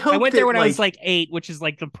I hope I went there when I was like 8, which is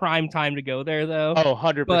like the prime time to go there, though. Oh,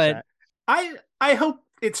 100%. But I hope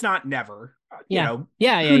it's not never. Who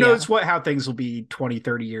knows how things will be 20,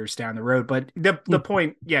 30 years down the road. But the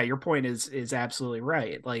point, your point is absolutely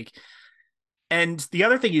right. Like, and the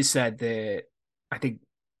other thing you said that I think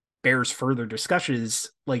bears further discussion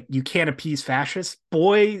is like, you can't appease fascists.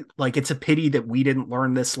 Boy, like, it's a pity that we didn't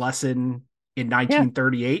learn this lesson in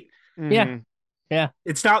 1938. Yeah.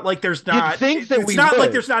 It's not like there's not. Like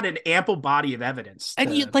there's not an ample body of evidence.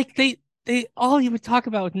 And they all you would talk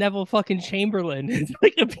about with Neville fucking Chamberlain is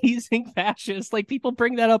like appeasing fascists. Like, people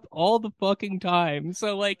bring that up all the fucking time.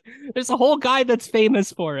 So like, there's a whole guy that's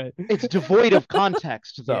famous for it. It's devoid of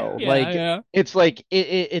context though. It's like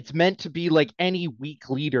it's meant to be like any weak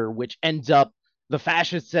leader, which the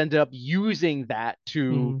fascists end up using that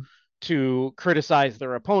to criticize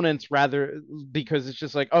their opponents, rather because it's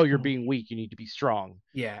just like, oh, you're being weak, you need to be strong.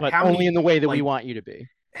 Yeah, but only in the way that we want you to be.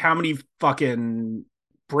 How many fucking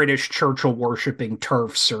British Churchill worshipping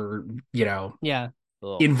TERFs are,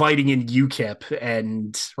 inviting in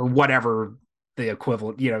UKIP or whatever the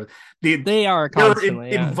equivalent, they are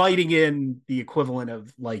constantly inviting in the equivalent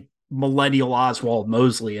of like millennial Oswald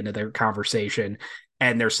Mosley into their conversation.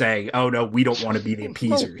 And they're saying, oh no, we don't want to be the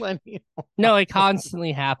appeasers. No, it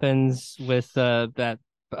constantly happens with that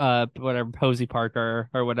whatever, Posey Parker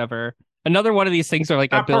or whatever. Another one of these things are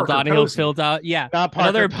like not a Bill Donahue filled out. Yeah. Not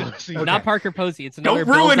Parker Posey. Not Parker Posey. It's another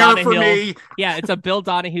Don't ruin Bill her for me. Yeah, it's a Bill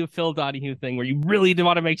Donahue, Phil Donahue thing where you really do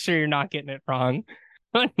want to make sure you're not getting it wrong.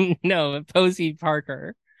 No, Posey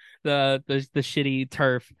Parker, the shitty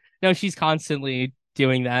turf. No, she's constantly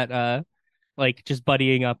doing that like just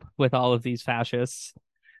buddying up with all of these fascists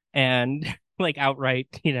and like outright,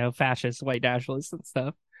 fascist white nationalists and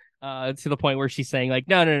stuff. To the point where she's saying like,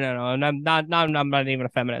 no, I'm not even a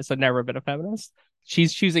feminist. I've never been a feminist.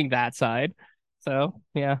 She's choosing that side. So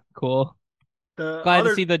yeah, cool. Glad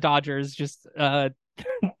to see the Dodgers just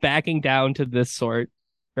backing down to this sort.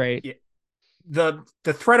 Right. Yeah.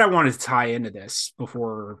 The thread I wanted to tie into this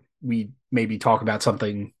before we maybe talk about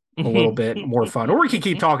something a little bit more fun, or we can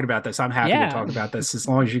keep talking about this. I'm happy to talk about this as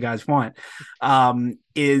long as you guys want.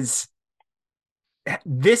 Is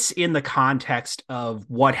this in the context of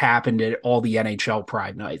what happened at all the NHL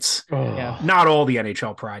Pride nights? Yeah. Not all the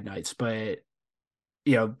NHL Pride nights, but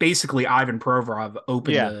basically Ivan Provorov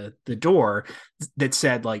opened the door that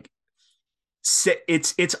said like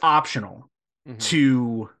it's optional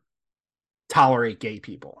to tolerate gay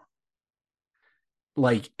people.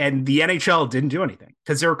 Like, and the NHL didn't do anything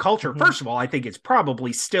because their culture, first of all, I think it's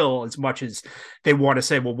probably still, as much as they want to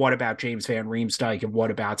say, well, what about James Van Riemsdyk and what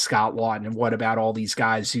about Scott Laughton and what about all these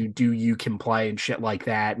guys who you can play and shit like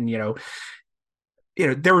that. And,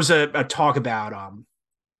 there was a talk about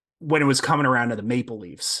when it was coming around to the Maple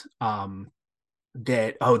Leafs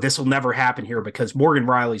that, this will never happen here because Morgan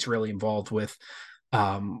Riley's really involved with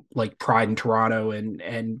like Pride in Toronto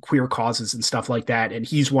and queer causes and stuff like that. And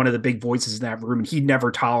he's one of the big voices in that room, and he'd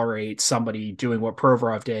never tolerate somebody doing what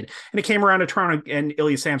Provorov did. And it came around to Toronto and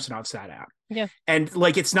Ilya Samsonov sat out. Yeah. And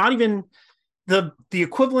like, it's not even the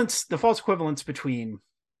equivalence, the false equivalence between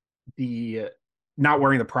the not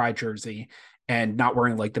wearing the Pride jersey and not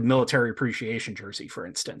wearing like the military appreciation jersey, for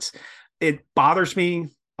instance. It bothers me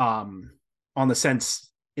in the sense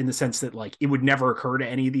that like, it would never occur to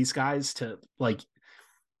any of these guys to like,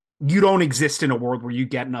 you don't exist in a world where you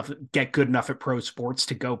get good enough at pro sports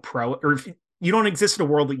to go pro, or if you don't exist in a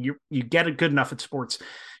world that you get good enough at sports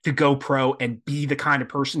to go pro and be the kind of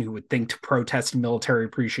person who would think to protest a military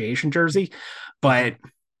appreciation jersey. But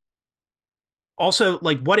also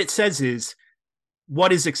like what it says is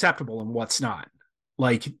what is acceptable and what's not.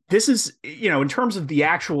 Like this is, in terms of the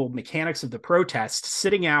actual mechanics of the protest,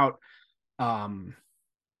 sitting out the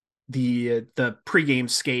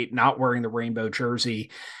pregame skate, not wearing the rainbow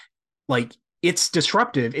jersey, like it's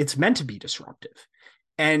disruptive. It's meant to be disruptive.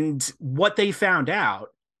 And what they found out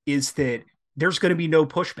is that there's going to be no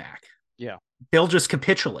pushback. Yeah. They'll just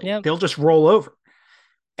capitulate. Yep. They'll just roll over.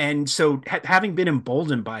 And so having been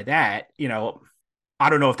emboldened by that, I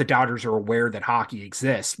don't know if the Dodgers are aware that hockey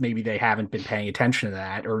exists. Maybe they haven't been paying attention to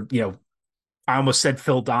that, or, I almost said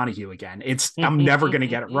Phil Donahue again. I'm never going to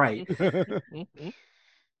get it right.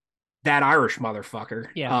 That Irish motherfucker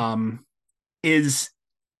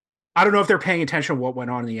I don't know if they're paying attention to what went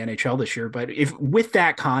on in the NHL this year, but if with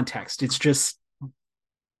that context, I'm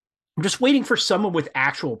just waiting for someone with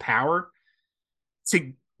actual power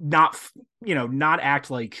to not act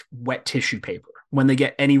like wet tissue paper when they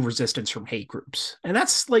get any resistance from hate groups. And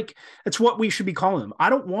that's what we should be calling them. I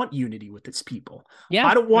don't want unity with these people. Yeah,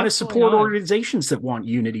 I don't want to support organizations that want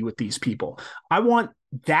unity with these people. I want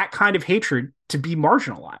that kind of hatred to be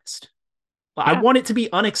marginalized. Yeah. I want it to be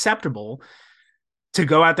unacceptable to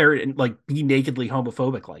go out there and like be nakedly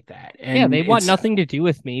homophobic like that. And they want nothing to do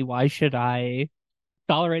with me. Why should I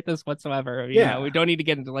tolerate this whatsoever? We don't need to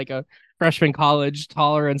get into like a freshman college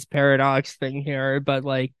tolerance paradox thing here, but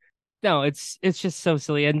like, no, it's just so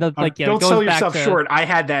silly. And don't sell yourself short. I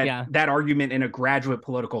had that argument in a graduate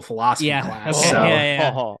political philosophy class. Okay.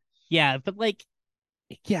 So. Yeah. But like,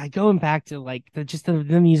 going back to like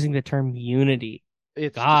them using the term unity.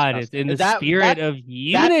 It's in the spirit of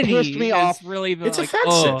unity. That pissed me off. Really, it's like,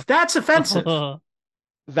 offensive. That's offensive.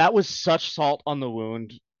 That was such salt on the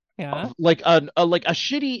wound. Yeah, like a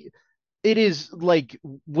shitty. It is like,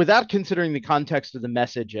 without considering the context of the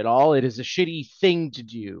message at all, it is a shitty thing to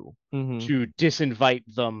do to disinvite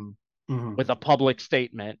them with a public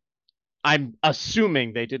statement. I'm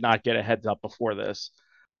assuming they did not get a heads up before this,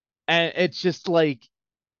 and it's just like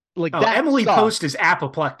that. Emily Post is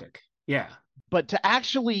apoplectic. Yeah. But to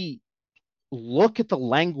actually look at the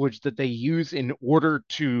language that they use in order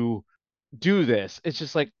to do this, it's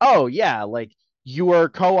just like, oh yeah, like you are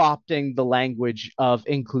co-opting the language of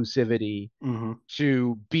inclusivity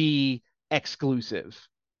to be exclusive.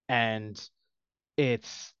 And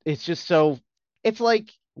it's just so, it's like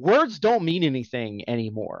words don't mean anything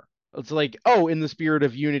anymore. It's like, oh, in the spirit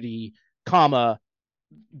of unity, comma,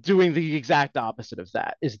 doing the exact opposite of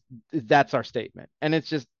that's our statement. And it's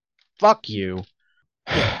just, fuck you.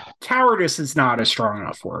 Cowardice is not a strong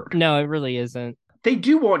enough word. No, it really isn't. They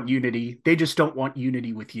do want unity. They just don't want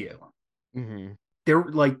unity with you.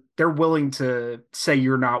 They're willing to say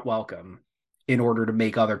you're not welcome in order to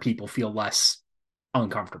make other people feel less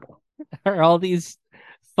uncomfortable. Are all these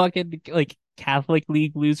fucking like Catholic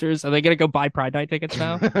League losers? Are they gonna go buy Pride Night tickets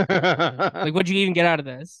now? Like, what'd you even get out of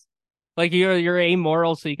this? Like, you're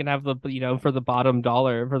amoral, so you can have the for the bottom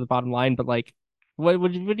dollar for the bottom line, but like,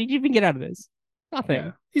 what did you even get out of this? Nothing.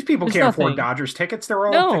 Yeah. These people There's can't nothing. afford Dodgers tickets. They're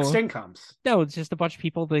all No. fixed incomes. No, it's just a bunch of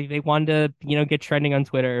people. They wanted to get trending on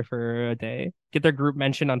Twitter for a day, get their group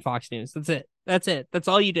mentioned on Fox News. That's it. That's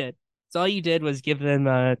all you did. That's all you did was give them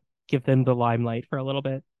the limelight for a little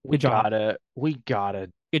bit. We Good job. We got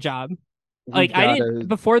it. Good job. Like, I didn't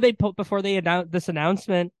before they announced this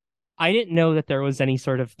announcement, I didn't know that there was any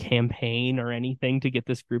sort of campaign or anything to get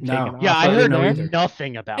this group taken off. Yeah, I heard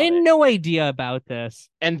nothing about it. I had no idea about this.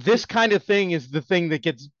 And this kind of thing is the thing that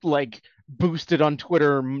gets like boosted on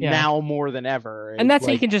Twitter now more than ever. And that's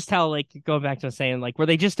how you can just tell, like, going back to saying, like, where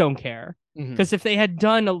they just don't care. Because if they had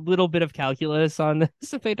done a little bit of calculus on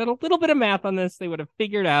this, if they'd done a little bit of math on this, they would have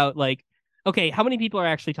figured out, like, okay, how many people are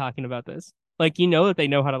actually talking about this? Like, that they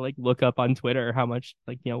know how to, like, look up on Twitter how much,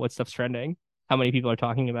 like, what stuff's trending, how many people are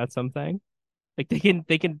talking about something. Like, they can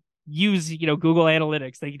use, Google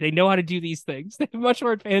Analytics. They know how to do these things. They have much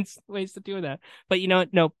more advanced ways to do that. But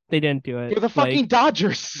nope, they didn't do it. They're the fucking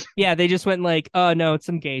Dodgers. Yeah, they just went like, oh no, it's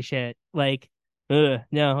some gay shit. Like, no,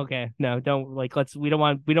 okay, no, don't like. We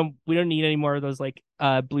don't need any more of those like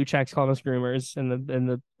blue checks calling us groomers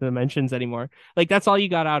and the mentions anymore. Like, that's all you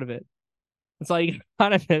got out of it. That's all you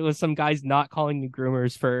got out of it was some guys not calling you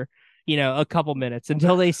groomers for a couple minutes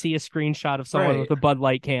until they see a screenshot of someone with a Bud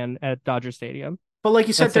Light can at Dodger Stadium. But like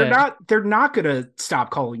you said, they're not gonna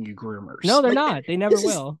stop calling you groomers. No, they're not. They never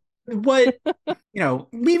will. What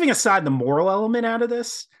leaving aside the moral element out of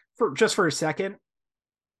this for a second,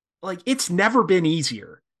 like, it's never been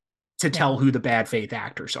easier to tell who the bad faith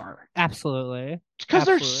actors are. Absolutely.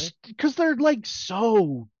 Because they're like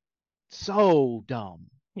so dumb.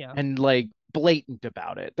 Yeah. And like blatant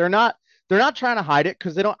about it. They're not trying to hide it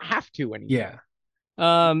because they don't have to anymore.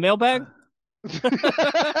 Yeah. Mailbag?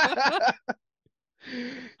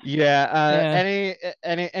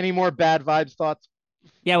 Any more bad vibes thoughts?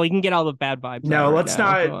 Yeah, we can get all the bad vibes. No, let's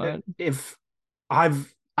not. If I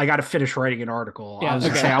got to finish writing an article. Yeah, I was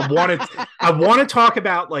gonna say I want to talk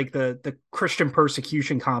about like the Christian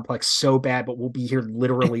persecution complex so bad, but we'll be here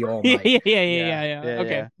literally all night. Yeah.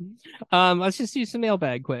 Okay. Let's just do some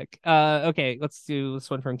mailbag quick. Okay, let's do this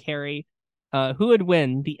one from Carrie. Who would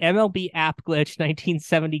win, the MLB app glitch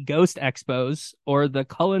 1970 Ghost Expos or the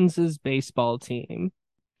Cullens' baseball team?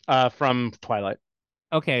 From Twilight.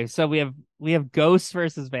 Okay, so we have ghosts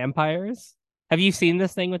versus vampires. Have you seen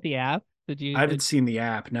this thing with the app? I haven't seen the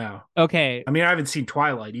app, no. Okay. I mean, I haven't seen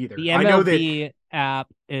Twilight either. The MLB app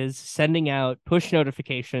is sending out push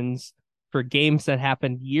notifications for games that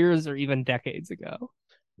happened years or even decades ago.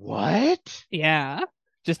 What? Yeah.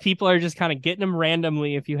 Just people are just kind of getting them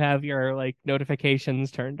randomly if you have your like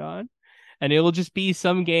notifications turned on. And it will just be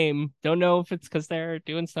some game. Don't know if it's because they're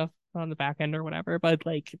doing stuff on the back end or whatever, but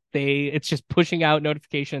like it's just pushing out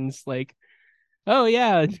notifications like, oh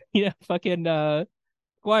yeah, fucking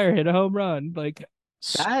Squire hit a home run. Like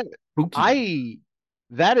that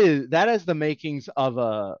is the makings of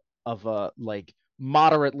a like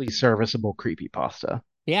moderately serviceable creepypasta.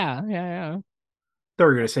 Yeah. They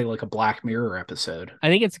were gonna say like a Black Mirror episode. I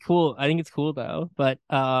think it's cool though. But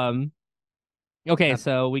okay,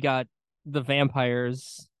 so we got the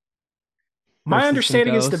vampires. My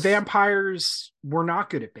understanding is the vampires were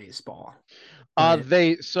not good at baseball.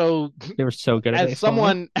 They were so good at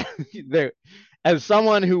baseball. As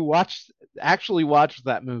someone who actually watched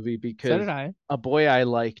that movie because so did I. A boy I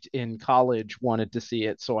liked in college wanted to see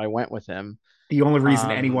it, so I went with him. The only reason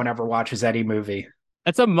anyone ever watches any movie.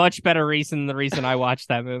 That's a much better reason than the reason I watched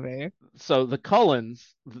that movie. So the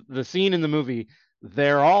Cullens, the scene in the movie,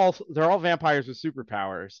 they're all vampires with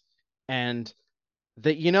superpowers, and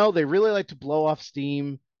they really like to blow off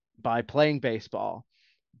steam by playing baseball,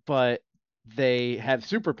 but they have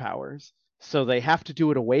superpowers, so they have to do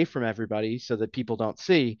it away from everybody so that people don't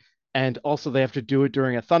see, and also they have to do it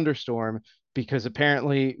during a thunderstorm because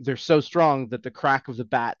apparently they're so strong that the crack of the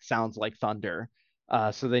bat sounds like thunder.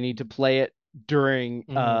 So they need to play it during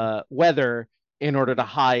weather in order to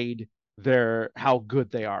hide how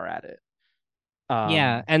good they are at it.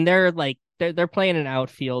 Yeah, and they're like they're playing an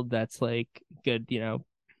outfield that's like good,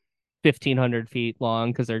 1,500 feet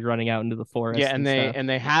long because they're running out into the forest. Yeah, and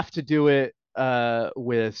they have to do it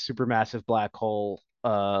with supermassive black hole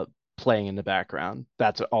playing in the background.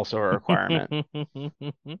 That's also a requirement.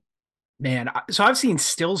 Man, so I've seen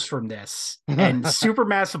stills from this, and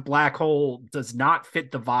supermassive black hole does not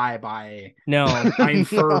fit the vibe I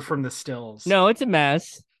infer from the stills. No, it's a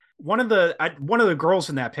mess. one of the girls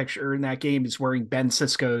in that picture in that game is wearing Ben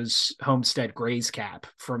Sisko's Homestead Grays cap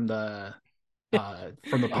from the pilot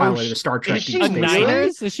of the Star Trek is she Deep Space Nine.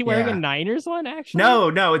 Niners? Is she wearing a Yeah. Niners one actually?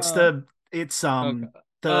 No, it's Okay.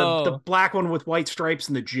 the black one with white stripes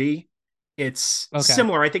and the G. It's Okay.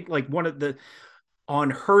 similar. I think like one of the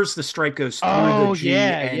on hers the stripe goes through the G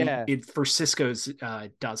and it for Cisco's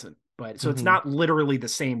doesn't. But so it's not literally the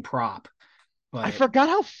same prop. But I forgot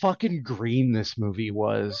how fucking green this movie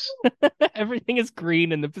was. Everything is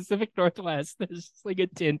green in the Pacific Northwest. There's just like a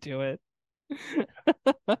tint to it.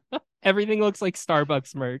 Everything looks like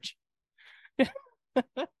Starbucks merch.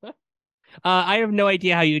 I have no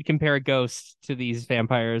idea how you'd compare a ghost to these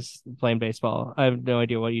vampires playing baseball. I have no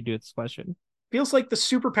idea what you do with this question. Feels like the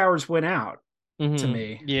superpowers went out to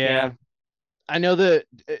me. Yeah. I know that.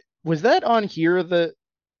 Was that on here that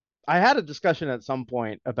I had a discussion at some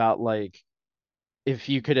point about like if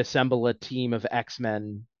you could assemble a team of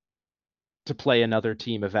X-Men to play another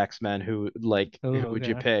team of X-Men, who would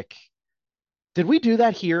you pick? Did we do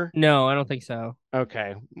that here? No, I don't think so.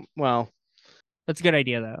 Okay. Well, that's a good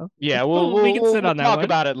idea though. Yeah, we can sit on that. Talk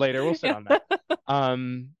about it later. We'll sit on that.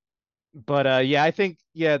 Yeah, I think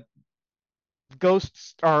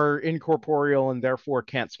ghosts are incorporeal and therefore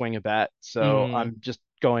can't swing a bat. So I'm just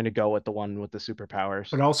going to go with the one with the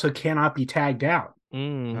superpowers. But also cannot be tagged out.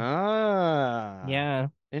 Yeah.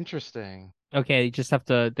 Interesting. Okay, they just have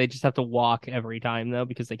to walk every time though,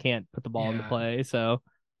 because they can't put the ball into play. So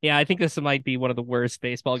yeah, I think this might be one of the worst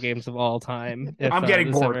baseball games of all time. I'm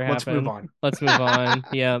getting bored. Let's move on.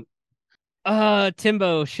 Yeah.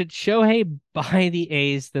 Timbo, should Shohei buy the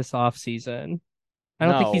A's this offseason? I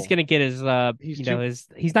don't think he's gonna get his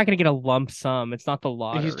he's not gonna get a lump sum. It's not the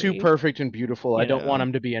lottery. He's too perfect and beautiful. I don't want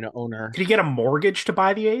him to be an owner. Could he get a mortgage to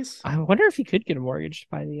buy the A's? I wonder if he could get a mortgage to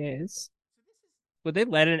buy the A's. Would they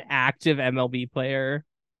let an active MLB player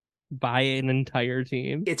buy an entire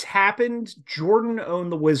team? It's happened. Jordan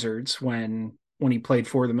owned the Wizards when he played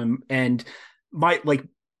for them, and one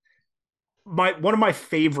of my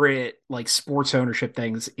favorite like sports ownership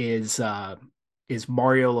things is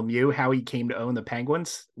Mario Lemieux, how he came to own the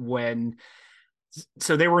Penguins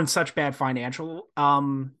so they were in such bad financial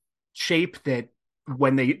shape that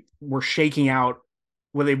when they were shaking out,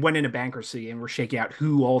 when they went into bankruptcy and were shaking out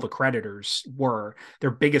who all the creditors were,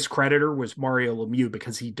 their biggest creditor was Mario Lemieux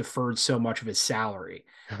because he deferred so much of his salary.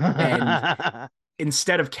 And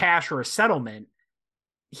instead of cash or a settlement,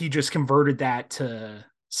 he just converted that to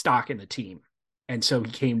stock in the team. And so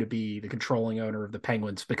he came to be the controlling owner of the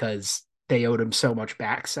Penguins because they owed him so much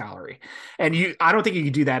back salary. And I don't think you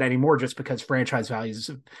can do that anymore just because franchise values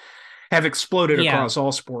have exploded across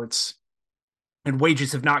all sports and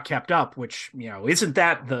wages have not kept up, which, isn't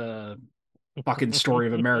that the fucking story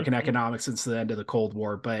of American economics since the end of the Cold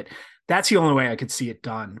War? But that's the only way I could see it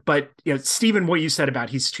done. But, Stephen, what you said about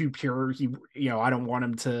he's too pure. I don't want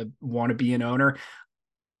him to want to be an owner.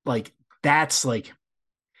 Like, that's like,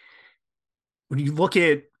 when you look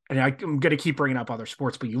at, and I'm going to keep bringing up other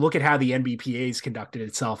sports, but you look at how the NBPA's conducted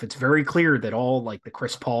itself, it's very clear that all like the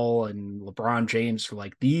Chris Paul and LeBron James are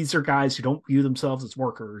like, these are guys who don't view themselves as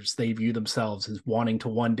workers. They view themselves as wanting to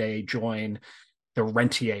one day join the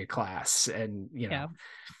rentier class. And,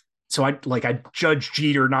 so I judge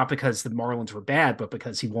Jeter, not because the Marlins were bad, but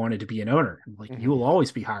because he wanted to be an owner. Like, you will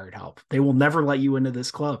always be hired help. They will never let you into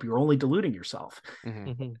this club. You're only deluding yourself.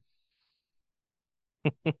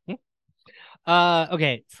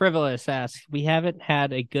 Okay, Frivolous asks, we haven't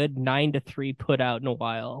had a good 9-3 put out in a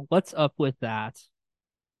while. What's up with that?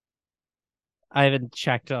 I haven't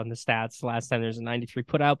checked on the stats the last time there's a 93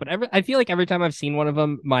 put out, but I feel like every time I've seen one of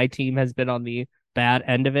them, my team has been on the bad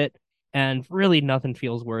end of it, and really nothing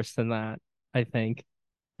feels worse than that, I think,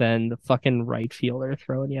 than the fucking right fielder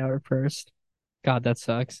throwing you out at first. God, that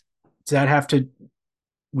sucks. Does that have to...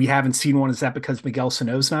 We haven't seen one. Is that because Miguel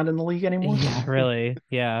Sano's not in the league anymore? Yeah, really.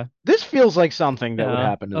 Yeah. This feels like something that would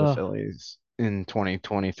happen to the Phillies in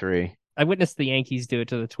 2023. I witnessed the Yankees do it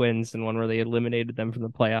to the Twins in one where they eliminated them from the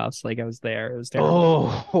playoffs. Like, I was there. It was terrible.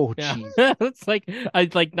 Jeez. Yeah. It's like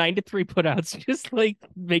 9-3 putouts just like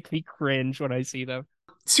make me cringe when I see them.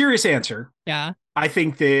 Serious answer. Yeah. I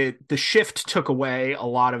think that the shift took away a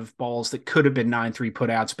lot of balls that could have been 9-3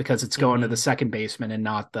 putouts because it's going to the second baseman and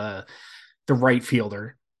not the right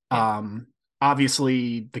fielder.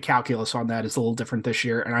 Obviously the calculus on that is a little different this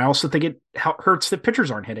year. And I also think it hurts that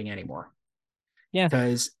pitchers aren't hitting anymore. Yeah.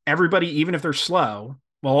 Because everybody, even if they're slow,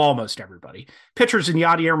 well, almost everybody, pitchers in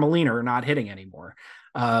Yadier Molina are not hitting anymore.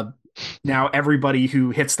 Now everybody who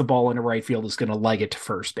hits the ball into right field is going to leg it to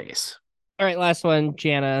first base. All right. Last one.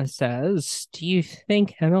 Jana says, do you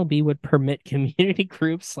think MLB would permit community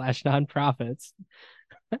groups / nonprofits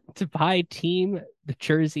to buy team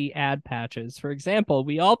jersey ad patches. For example,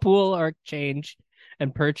 we all pool our change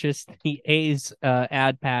and purchase the A's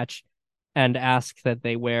ad patch and ask that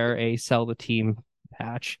they wear a sell the team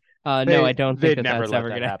patch. No, I don't think that's ever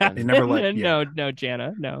going to happen. They never let. No,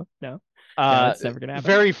 Jana, no. It's never going to happen.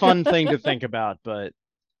 Very fun thing to think about, but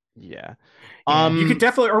yeah. You could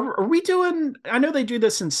definitely. Are we doing? I know they do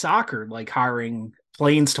this in soccer, like hiring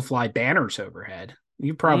planes to fly banners overhead.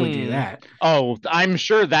 You probably do that. Oh, I'm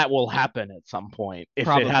sure that will happen at some point if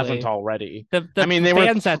it hasn't already. The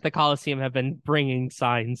fans at the Coliseum have been bringing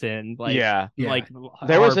signs in. Like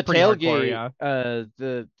there was a tailgate.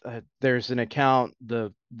 There's an account,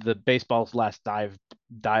 the baseball's last dive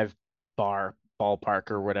bar ballpark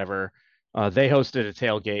or whatever. They hosted a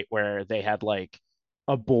tailgate where they had like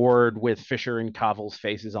a board with Fisher and Covell's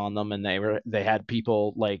faces on them, and they had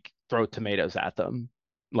people like throw tomatoes at them,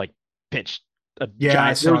 like pitch. There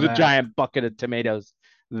was a giant bucket of tomatoes.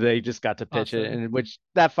 They just got to pitch it, and which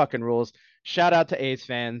that fucking rules. Shout out to A's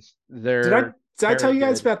fans. Did I tell you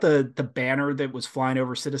guys about the banner that was flying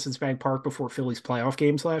over Citizens Bank Park before Phillies playoff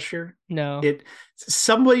games last year? No.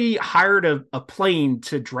 Somebody hired a plane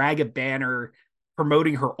to drag a banner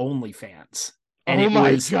promoting her OnlyFans. And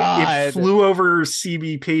it flew over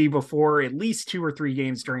CBP before at least 2 or 3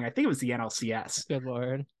 games during, I think it was the NLCS. Good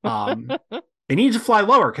Lord. They needed to fly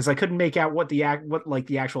lower because I couldn't make out what the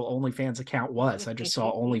actual OnlyFans account was. I just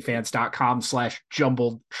saw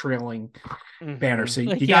onlyfans.com/jumbled trailing banner. So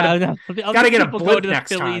you gotta get a blip next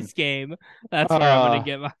Phillies time. Game. That's where I'm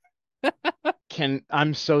gonna get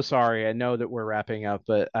I'm so sorry. I know that we're wrapping up,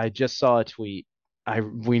 but I just saw a tweet. I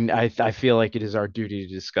feel like it is our duty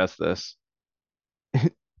to discuss this.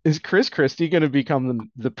 Is Chris Christie going to become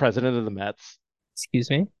the president of the Mets? Excuse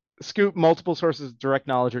me? Scoop, multiple sources of direct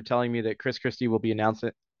knowledge are telling me that Chris Christie will be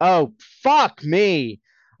announcing. Oh, fuck me.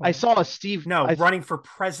 I saw a Steve. No, running for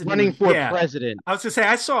president. President. I was going to say,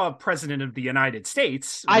 I saw a president of the United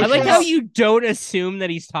States. I like how you don't assume that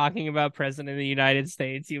he's talking about president of the United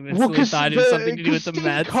States. You thought it was something to do with the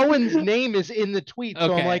Mets. Cohen's name is in the tweet.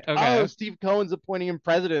 So I'm like, oh, Steve Cohen's appointing him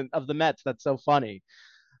president of the Mets. That's so funny.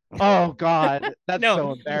 Oh God, that's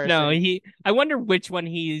so embarrassing. No, I wonder which one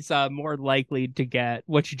he's more likely to get.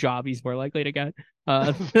 Which job he's more likely to get?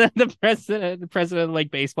 The president of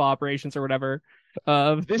like baseball operations or whatever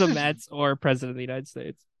of the Mets, or president of the United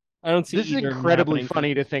States. I don't see. This is incredibly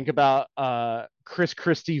funny to think about. Chris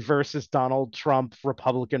Christie versus Donald Trump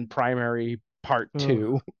Republican primary part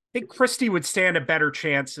 2. I think Christie would stand a better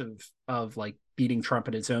chance of like beating Trump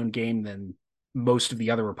at his own game than most of the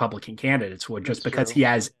other Republican candidates would, just because he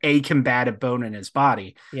has a combative bone in his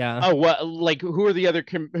body. Yeah. Oh, well, like who are the other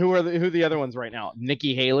ones right now?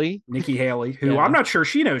 Nikki Haley, who I'm not sure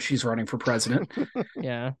she knows she's running for president.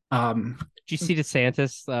 Yeah. Did you see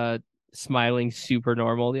DeSantis smiling super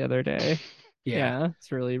normal the other day? Yeah, it's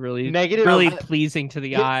really, really negative, really pleasing to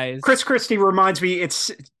the eyes. Chris Christie reminds me,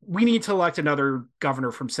 we need to elect another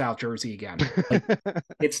governor from South Jersey again.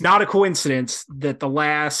 It's not a coincidence that the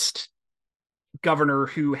last governor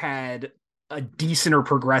who had a decent or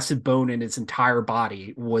progressive bone in his entire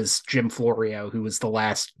body was Jim Florio, who was the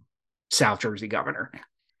last South Jersey governor.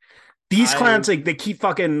 These clowns, like, they keep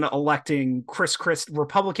fucking electing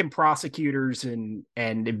Republican prosecutors and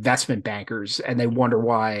investment bankers, and they wonder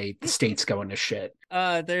why the state's going to shit.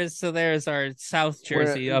 There's our South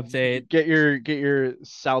Jersey update. Get your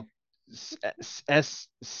South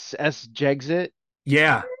Jexit.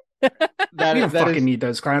 Yeah. We don't fucking need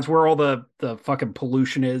those clowns. Where all the fucking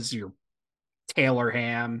pollution is, your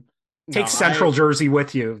Taylorham. Take Central Jersey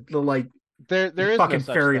with you. There is fucking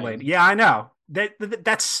no fairyland. Yeah, I know.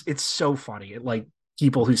 That's it's so funny. Like,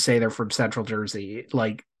 people who say they're from Central Jersey,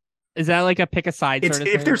 like, is that like a pick a side sort of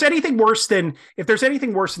thing? If there's anything worse than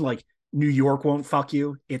like New York won't fuck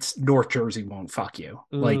you, it's North Jersey won't fuck you.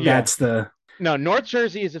 Like, that's the North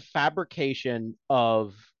Jersey is a fabrication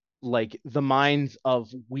of like the minds of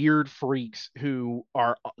weird freaks who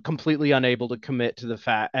are completely unable to commit to the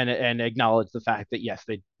fact and acknowledge the fact that yes,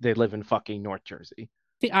 they live in fucking North Jersey.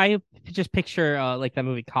 See, I just picture like that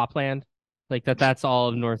movie Copland. Like that's all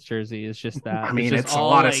of North Jersey is just that. I mean, it's a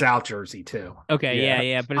lot of South Jersey too.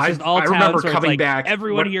 Okay, yeah, but it's just all towns. I remember coming back.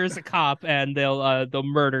 Everyone here is a cop, and they'll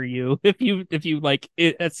murder you if you like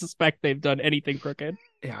suspect they've done anything crooked.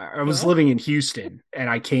 Yeah, I was living in Houston, and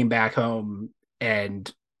I came back home,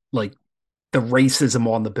 and like the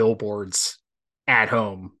racism on the billboards at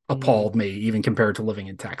home appalled me, even compared to living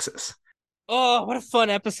in Texas. Oh, what a fun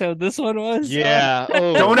episode this one was. Yeah.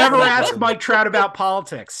 Don't ever ask Mike Trout about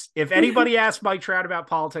politics. If anybody asks Mike Trout about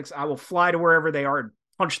politics, I will fly to wherever they are and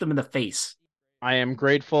punch them in the face. I am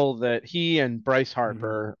grateful that he and Bryce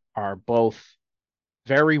Harper are both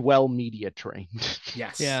very well media trained.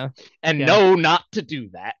 Yes. Yeah. And know not to do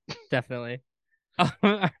that. Definitely. All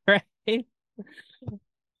right.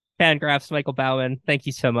 FanGraphs Michael Baumann, thank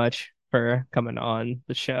you so much for coming on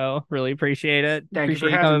the show. Really appreciate it. Thank appreciate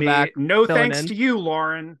you for having me. Back, no thanks to you,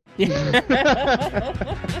 Lauren. All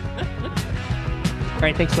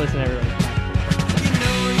right, thanks for listening, everybody. You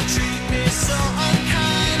know you treat me so